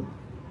to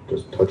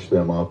just touch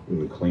them up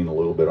and clean a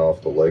little bit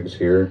off the legs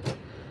here.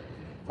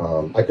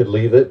 I could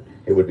leave it,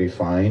 it would be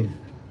fine,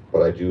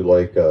 but I do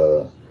like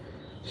a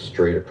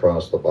straight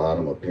across the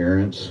bottom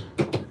appearance.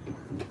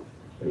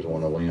 There's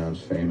one of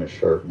Leon's famous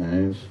sharp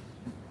knives.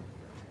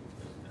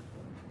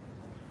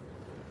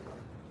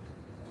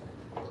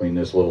 Clean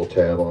this little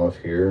tab off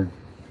here,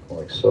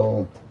 like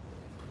so.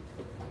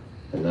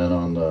 And then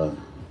on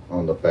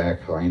the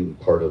back hind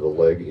part of the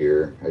leg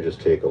here, I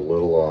just take a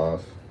little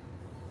off.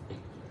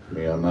 I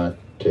mean, I'm not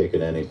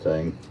taking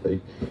anything.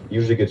 It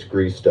usually gets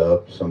greased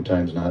up,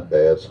 sometimes not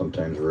bad,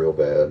 sometimes real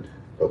bad.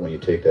 But when you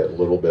take that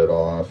little bit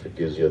off, it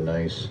gives you a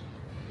nice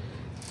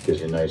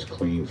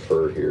clean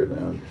fur here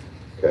then,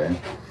 okay?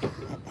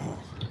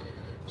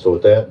 So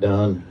with that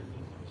done,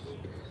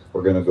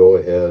 we're gonna go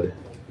ahead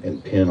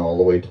and pin all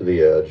the way to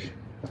the edge.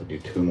 I'll do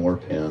 2 more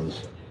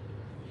pins,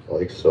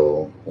 like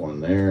so,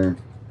 one there,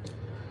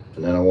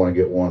 and then I want to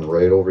get one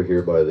right over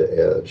here by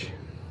the edge.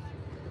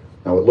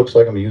 Now it looks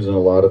like I'm using a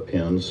lot of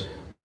pins,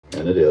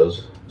 and it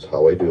is, it's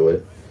how I do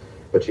it,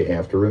 but you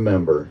have to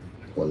remember,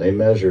 when they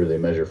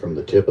measure from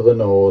the tip of the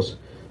nose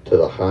to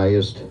the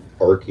highest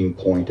arcing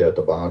point at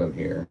the bottom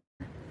here.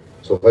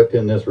 So if I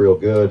pin this real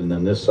good, and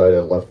then this side I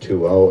left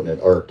 2 out and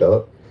it arced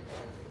up,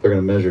 they're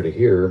going to measure to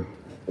here.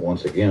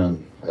 Once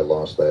again, I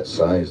lost that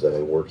size that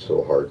I worked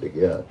so hard to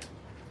get,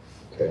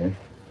 okay?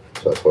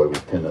 So that's why we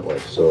pin it like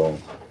so.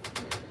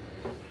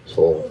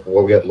 So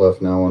what we got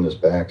left now on this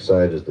back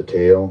side is the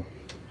tail.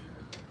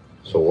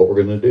 So what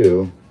we're gonna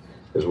do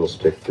is we'll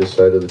stick this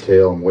side of the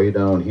tail and way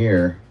down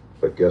here,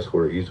 but guess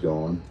where he's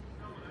going?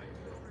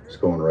 He's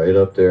going right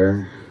up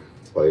there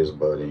by his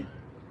buddy.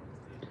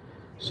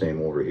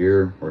 Same over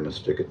here, we're gonna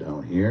stick it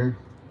down here.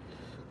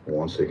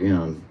 Once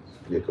again,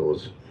 it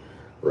goes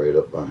right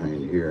up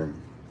behind here.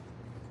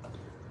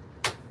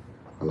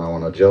 And now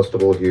on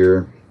adjustable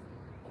here,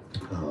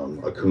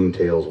 a coon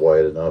tail's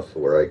wide enough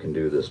where I can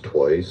do this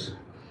twice,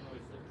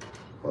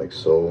 like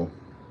so,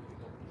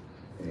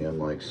 and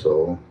like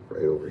so,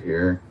 right over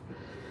here.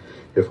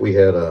 If we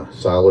had a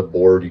solid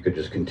board, you could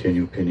just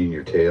continue pinning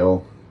your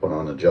tail, but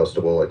on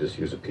adjustable, I just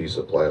use a piece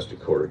of plastic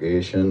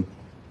corrugation.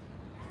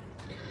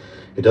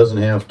 It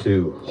doesn't have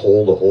to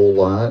hold a whole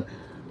lot,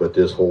 but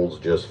this holds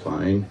just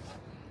fine,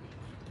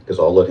 because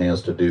all it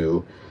has to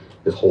do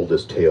is hold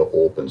this tail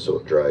open so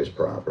it dries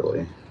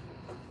properly.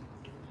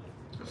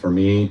 For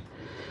me,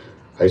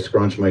 I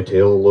scrunch my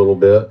tail a little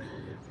bit.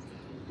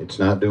 It's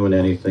not doing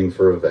anything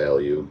for a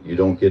value. You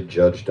don't get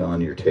judged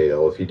on your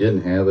tail. If you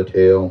didn't have a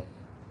tail,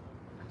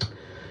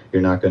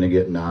 you're not going to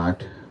get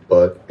knocked,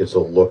 but it's a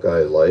look I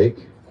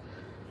like.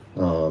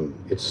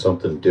 It's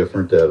something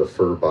different that a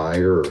fur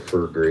buyer or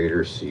fur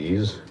grader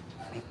sees.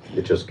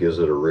 It just gives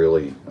it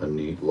a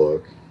neat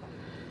look.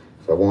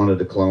 If I wanted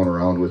to clown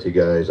around with you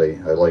guys, I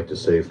like to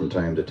say from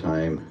time to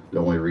time, the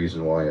only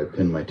reason why I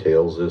pin my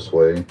tails this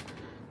way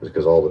is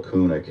because all the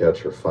coon I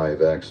catch are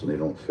 5X and they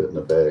don't fit in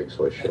the bag,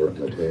 so I shorten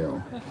the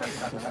tail.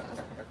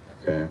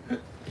 Okay.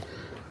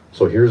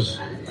 So here's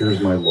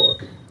my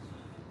look.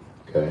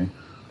 Okay.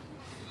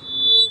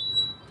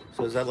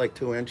 So is that like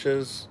 2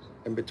 inches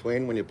in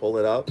between when you pull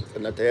it up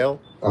in the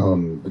tail?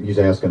 He's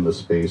asking the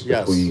space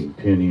Yes. between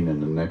pinning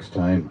and the next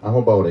time. I'm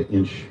about 1.25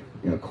 inches,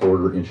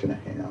 1.5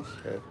 inches.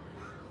 Okay.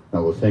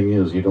 Now the thing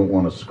is, you don't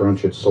want to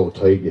scrunch it so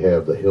tight you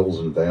have the hills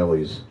and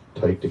valleys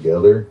tight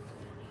together.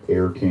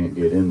 Air can't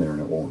get in there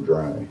and it won't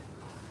dry.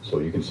 So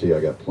you can see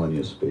I got plenty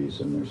of space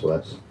in there. So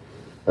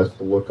that's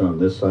the look on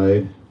this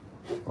side.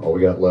 All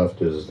we got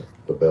left is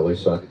the belly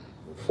side,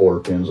 4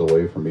 pins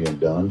away from being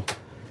done.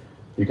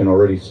 You can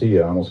already see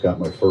I almost got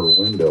my fur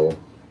window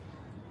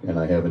and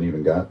I haven't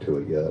even got to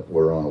it yet.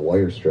 Where on a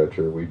wire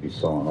stretcher, we'd be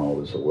sawing all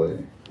this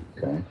away,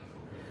 okay?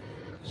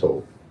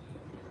 So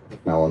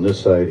now on this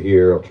side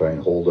here, I'll try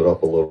and hold it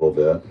up a little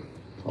bit.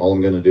 All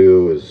I'm gonna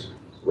do is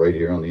right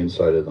here on the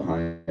inside of the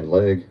hind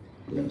leg,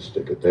 I'm gonna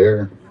stick it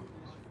there.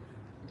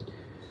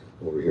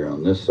 Over here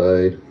on this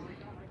side,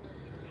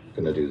 I'm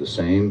gonna do the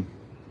same.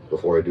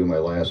 Before I do my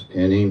last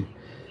pinning,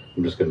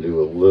 I'm just gonna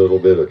do a little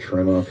bit of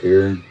trim up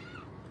here.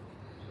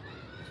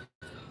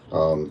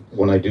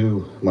 When I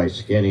do my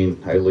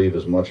skinning, I leave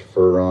as much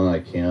fur on I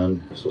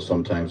can. So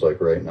sometimes, like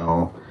right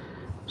now,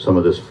 some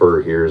of this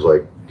fur here is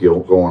like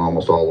going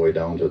almost all the way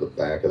down to the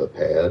back of the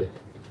pad.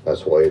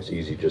 That's why it's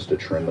easy just to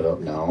trim it up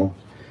now.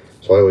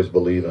 So I always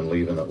believe in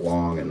leaving it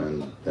long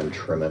and then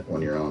trim it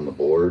when you're on the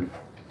board.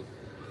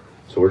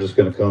 So we're just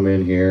gonna come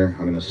in here.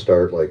 I'm gonna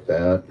start like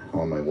that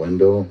on my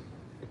window.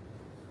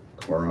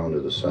 Come around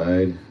to the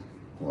side,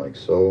 like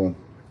so.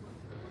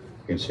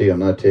 You can see I'm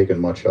not taking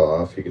much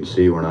off. You can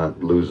see we're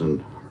not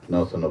losing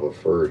nothing of a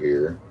fur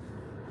here.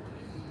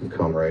 And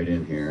come right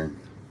in here,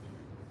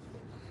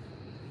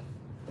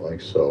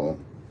 like so.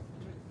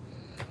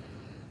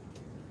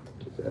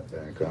 Get that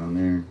back on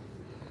there.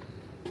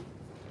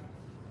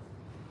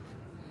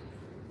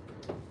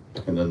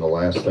 And then the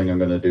last thing I'm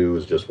going to do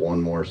is just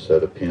one more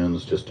set of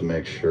pins just to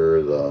make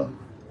sure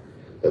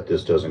that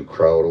this doesn't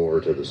crowd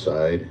over to the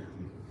side.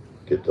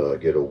 Get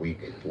a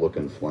weak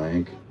looking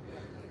flank.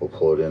 We'll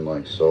pull it in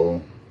like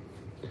so.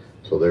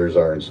 So there's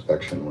our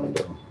inspection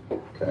window,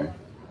 okay?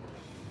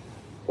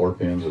 4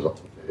 pins is all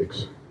it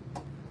takes.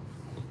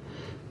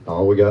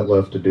 All we got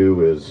left to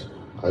do is,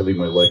 I leave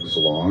my legs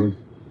long,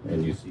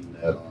 and you see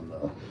that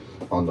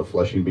on the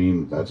fleshing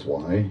beam, that's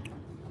why.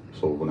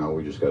 So now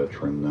we just gotta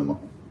trim them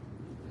up.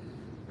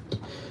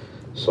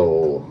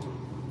 So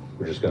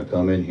we're just gonna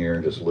come in here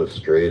and just lift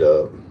straight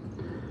up,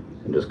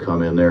 and just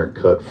come in there and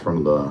cut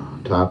from the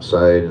top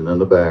side and then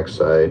the back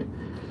side.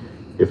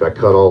 If I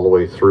cut all the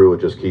way through,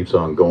 it just keeps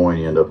on going.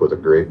 You end up with a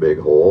great big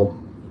hole.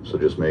 So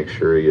just make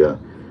sure you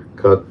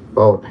cut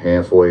about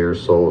halfway or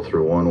so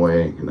through one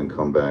way and then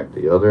come back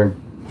the other.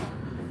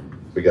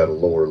 We got a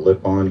lower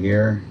lip on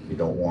here. You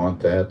don't want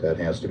that. That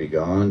has to be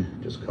gone.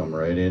 Just come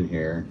right in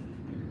here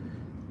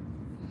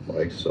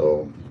like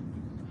so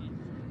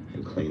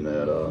and clean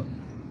that up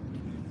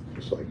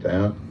just like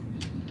that.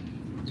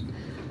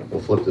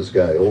 We'll flip this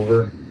guy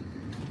over.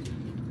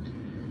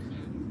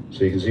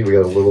 So you can see we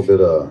got a little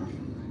bit of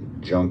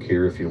junk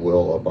here, if you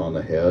will, up on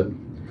the head.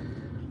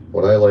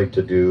 What I like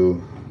to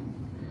do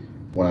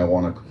when I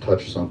want to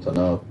touch something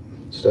up,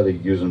 instead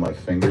of using my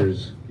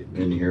fingers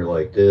in here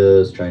like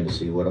this, trying to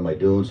see what am I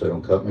doing so I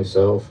don't cut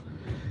myself,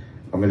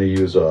 I'm going to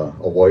use a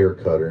wire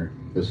cutter.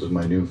 This is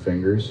my new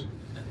fingers.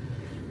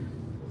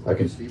 I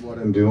can see what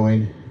I'm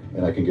doing,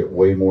 and I can get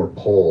way more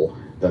pull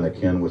than I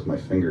can with my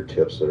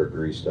fingertips that are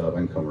greased up. I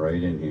can come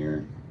right in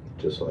here,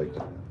 just like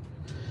that.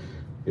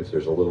 If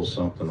there's a little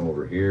something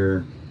over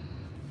here,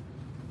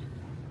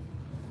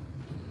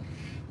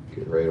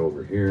 get right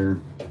over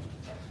here.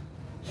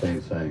 Same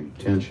thing,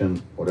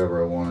 tension,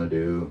 whatever I want to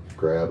do,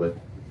 grab it.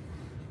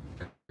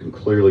 You can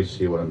clearly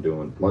see what I'm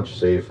doing. Much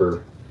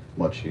safer,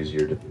 much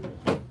easier to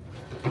do.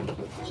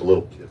 It's a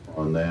little tip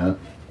on that.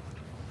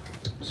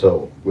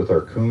 So with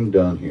our coon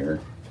done here,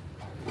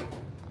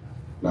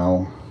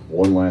 now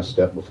one last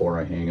step before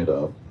I hang it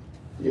up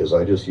is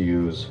I just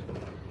use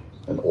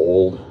an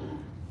old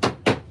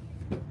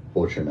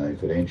butcher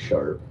knife. It ain't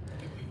sharp.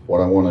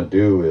 What I want to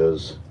do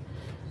is,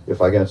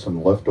 if I got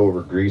some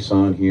leftover grease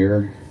on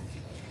here,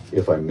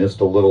 if I missed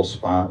a little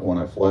spot when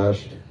I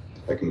fleshed,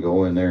 I can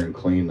go in there and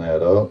clean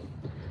that up.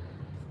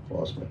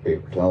 Lost my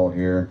paper towel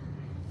here.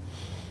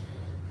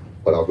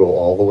 But I'll go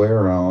all the way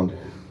around.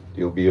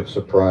 You'll be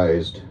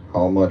surprised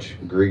how much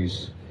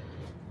grease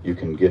you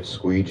can get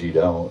squeegeed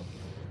out.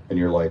 And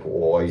you're like,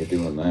 well, why are you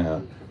doing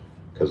that?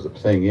 Because the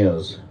thing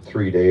is,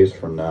 3 days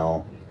from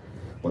now,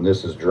 When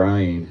this is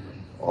drying,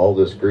 all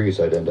this grease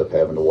I'd end up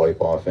having to wipe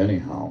off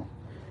anyhow.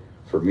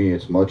 For me,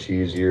 it's much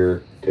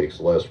easier, takes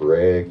less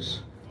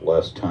rags,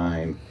 less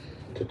time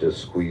to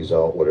just squeeze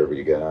out whatever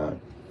you got.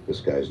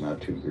 This guy's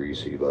not too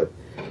greasy, but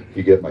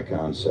you get my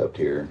concept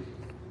here.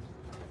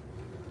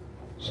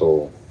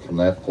 So from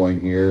that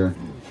point here,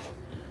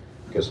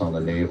 I guess on the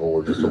navel,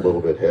 we're just a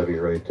little bit heavy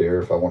right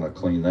there. If I want to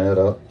clean that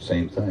up,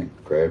 same thing.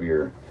 Grab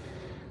your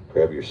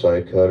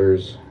side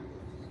cutters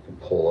and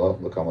pull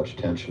up. Look how much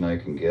tension I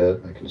can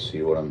get. I can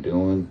see what I'm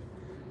doing.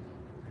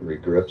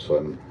 Regrip, so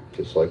I'm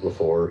just like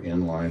before,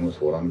 in line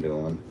with what I'm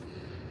doing.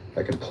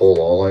 I can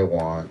pull all I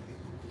want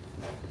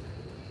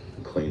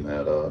and clean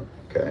that up,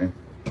 okay?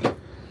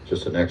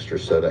 Just an extra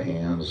set of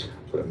hands,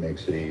 but it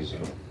makes it easy.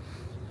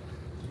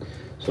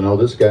 So now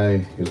this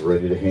guy is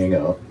ready to hang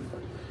up.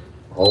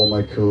 All of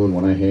my coon,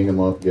 when I hang them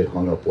up, get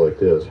hung up like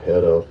this,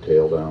 head up,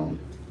 tail down,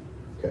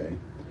 okay?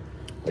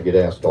 I get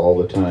asked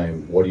all the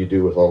time, what do you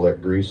do with all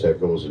that grease that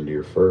goes into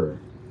your fur?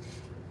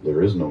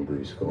 There is no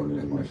grease going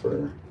into my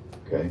fur,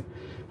 okay?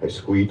 I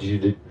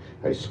squeegeed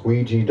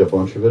a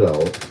bunch of it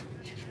out,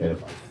 and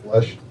if I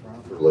flush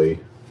properly,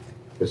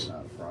 it's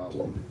not a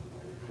problem.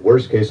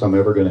 Worst case I'm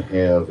ever going to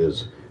have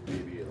is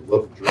maybe a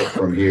little drip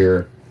from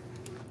here,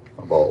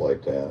 about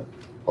like that.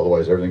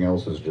 Otherwise, everything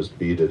else is just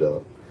beaded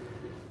up.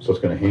 So it's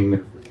going to hang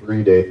there for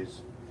 3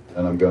 days,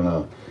 and I'm going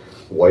to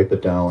wipe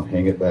it down,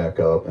 hang it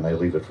back up, and I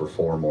leave it for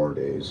 4 more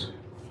days.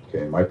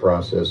 Okay, my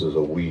process is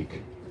a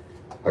week.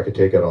 I could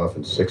take it off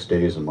in 6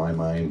 days in my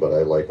mind, but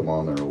I like them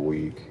on there a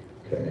week.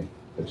 Okay.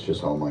 It's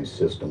just how my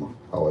system,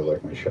 how I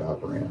like my shop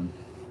ran.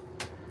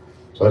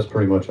 So that's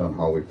pretty much on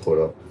how we put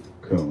up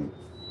coon.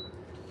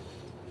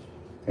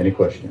 Any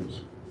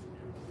questions?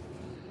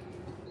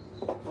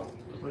 How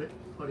do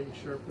you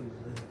sharpen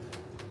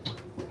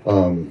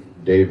the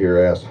Dave here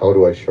asked, how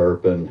do I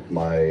sharpen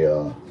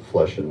my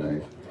fleshing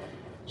knife?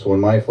 So when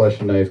my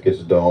fleshing knife gets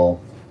dull,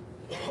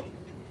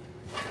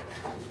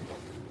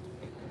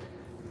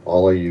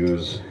 all I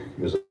use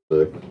is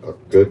a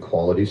good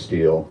quality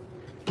steel.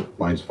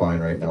 Mine's fine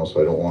right now, so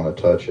I don't want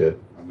to touch it.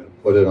 I'm going to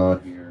put it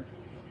on here,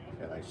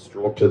 and I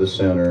stroke to the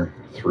center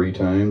 3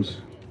 times,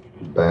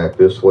 back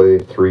this way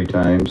 3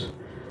 times.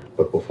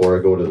 But before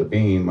I go to the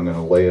beam, I'm going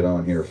to lay it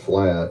on here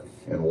flat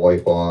and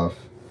wipe off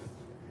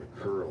the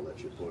curl that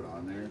you put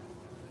on there.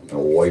 I'm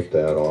going to wipe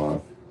that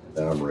off, and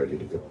then I'm ready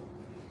to go.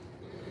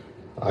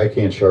 I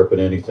can't sharpen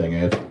anything.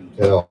 As you can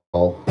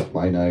tell,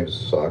 my knives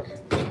suck.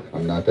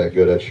 I'm not that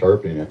good at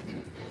sharpening it.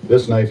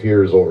 This knife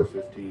here is over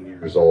 15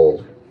 years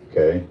old,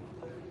 okay?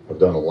 I've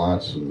done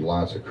lots and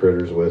lots of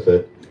critters with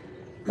it,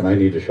 and I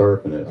need to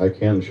sharpen it. I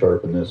can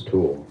sharpen this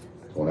tool.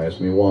 Don't ask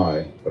me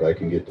why, but I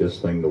can get this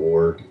thing to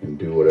work and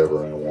do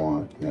whatever I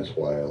want, and that's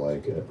why I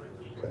like it.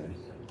 Okay.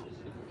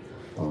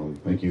 I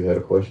think you had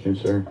a question,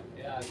 sir?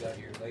 Yeah, I got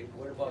here late.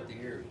 What about the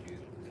ears? Do you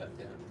cut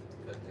the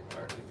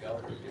cartilage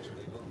out or just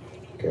leave them?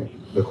 Okay.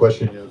 The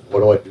question is,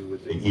 what do I do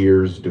with the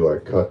ears? Do I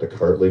cut the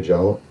cartilage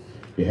out?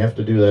 You have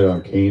to do that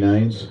on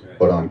canines,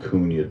 but on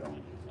coon you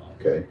don't.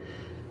 Okay.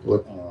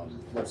 Look.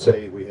 Let's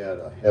say we had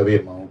a heavy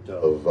amount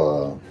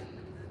of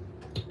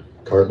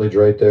cartilage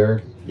right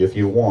there. If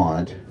you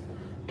want,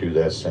 do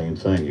that same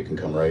thing. You can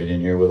come right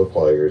in here with the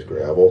pliers,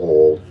 grab a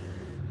hold,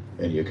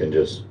 and you can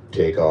just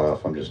take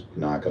off. I'm just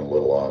knocking a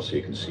little off so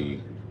you can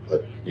see,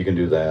 but you can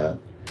do that.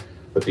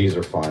 But these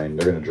are fine.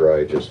 They're going to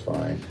dry just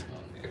fine.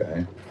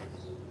 Okay.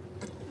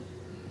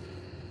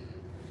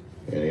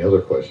 Any other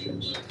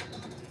questions?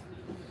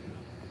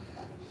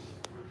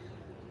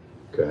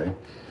 Okay.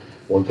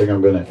 One thing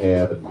I'm going to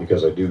add,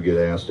 because I do get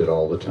asked it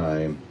all the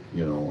time,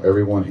 you know,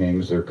 everyone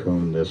hangs their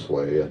coon this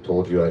way. I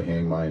told you I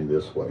hang mine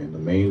this way. And the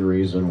main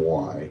reason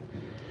why,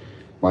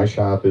 my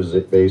shop is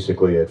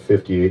basically at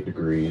 58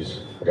 degrees.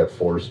 I got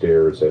 4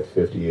 stairs at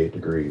 58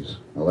 degrees.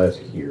 Now that's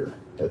here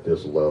at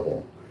this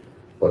level.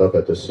 But up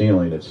at the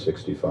ceiling, it's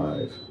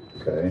 65,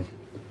 okay?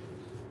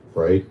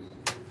 Right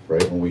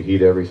when we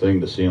heat everything,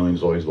 the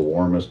ceiling's always the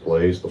warmest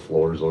place. The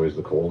floor is always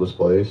the coldest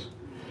place.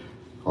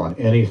 On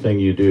anything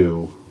you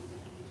do,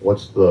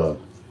 what's the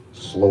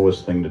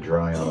slowest thing to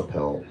dry on a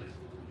pelt?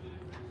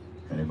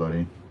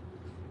 Anybody?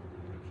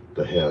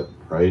 The head,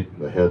 right?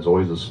 The head's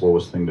always the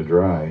slowest thing to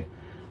dry.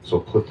 So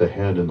put the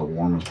head in the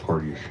warmest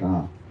part of your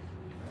shop.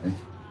 Okay?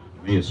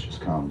 To me, it's just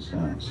common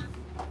sense.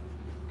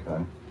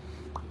 Okay?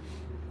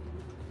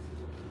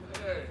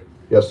 Hey,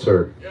 Yes,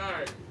 sir.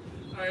 guy,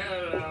 I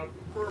had a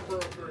fur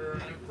broker,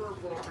 and fur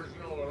brokers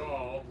know it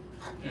all,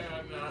 and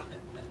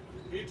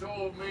he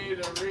told me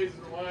the reason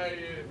why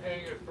you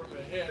hang it from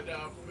the head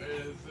up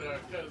is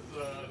because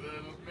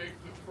that'll make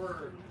the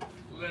fur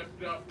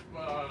lift up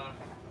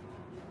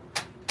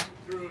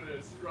through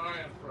this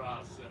drying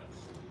process.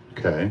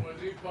 Okay.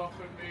 Was he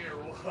bumping me or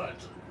what?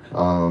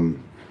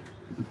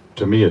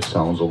 To me, it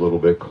sounds a little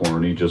bit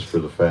corny just for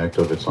the fact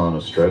of it's on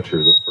a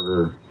stretcher.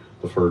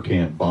 The fur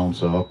can't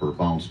bounce up or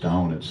bounce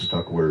down. It's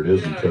stuck where it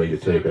is until you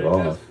take it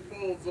off. Just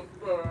folds the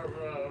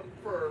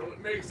fur,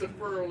 it makes the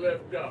fur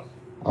lift up.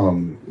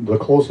 The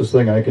closest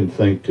thing I can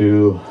think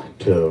to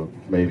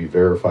maybe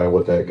verify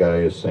what that guy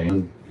is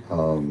saying,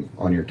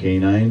 on your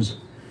canines,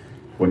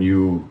 when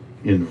you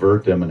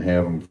invert them and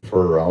have them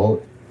fur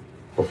out,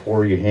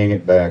 before you hang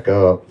it back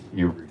up,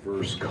 you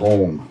reverse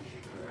comb.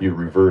 You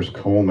reverse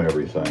comb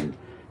everything.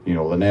 You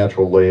know, the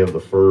natural lay of the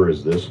fur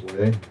is this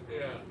way,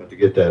 Yeah. but to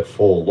get that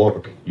full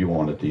look, you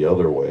want it the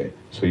other way.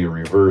 So you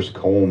reverse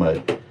comb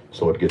it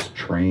so it gets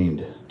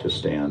trained to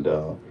stand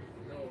up.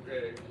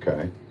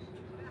 Okay.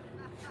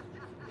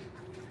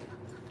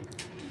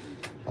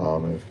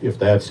 Okay. If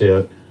that's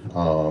it,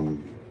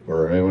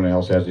 or anyone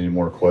else has any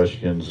more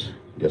questions,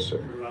 yes,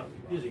 sir. About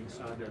using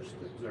sawdust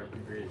to absorb the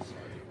grease.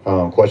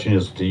 Question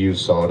is to use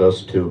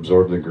sawdust to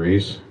absorb the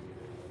grease.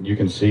 You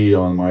can see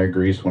on my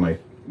grease when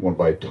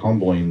by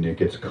tumbling it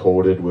gets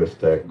coated with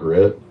that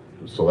grit,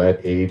 so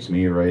that aids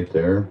me right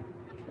there.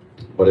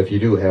 But if you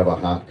do have a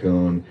hot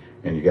coon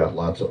and you got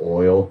lots of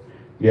oil,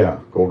 yeah,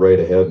 go right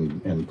ahead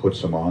and put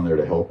some on there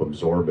to help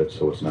absorb it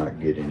so it's not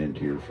getting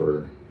into your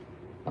fur.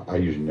 I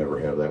usually never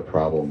have that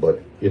problem,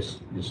 but it's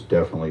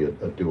definitely a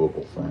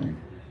doable thing.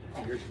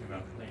 Yours came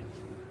out clean.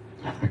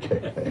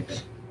 Okay,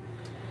 thanks.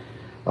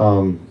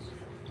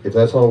 If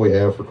that's all we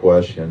have for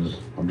questions,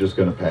 I'm just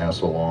going to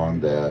pass along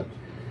that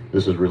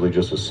this is really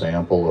just a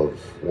sample of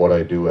what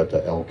I do at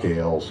the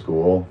LKL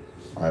school.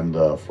 I'm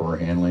the fur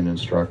handling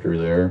instructor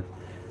there.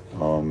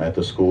 At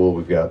the school,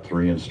 we've got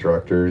 3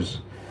 instructors.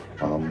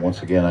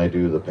 Once again, I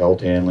do the pelt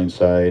handling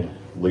side.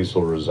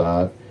 Liesel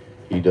Razat,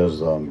 he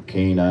does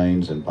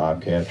canines and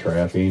bobcat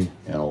trapping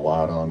and a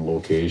lot on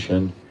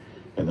location.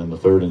 And then the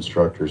 3rd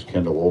instructor is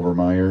Kendall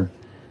Overmeyer.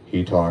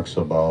 He talks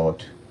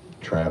about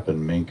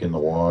trapping mink in the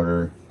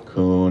water,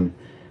 coon,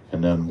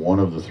 and then one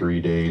of the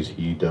 3 days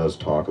he does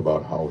talk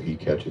about how he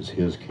catches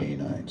his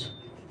canines.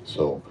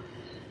 So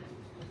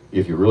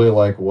if you really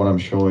like what I'm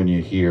showing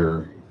you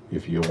here,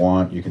 if you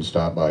want, you can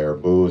stop by our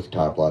booth,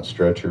 Top Lot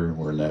Stretcher.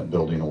 We're in that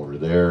building over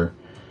there.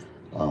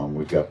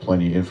 We've got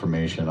plenty of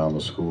information on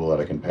the school that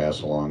I can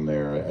pass along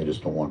there. I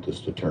just don't want this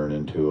to turn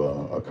into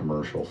a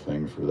commercial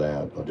thing for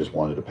that. I just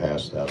wanted to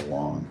pass that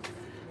along.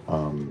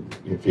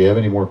 If you have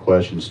any more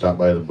questions, stop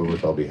by the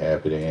booth. I'll be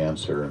happy to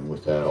answer. And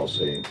with that, I'll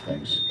say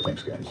thanks.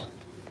 Thanks, guys.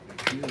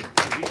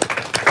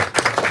 Thank you.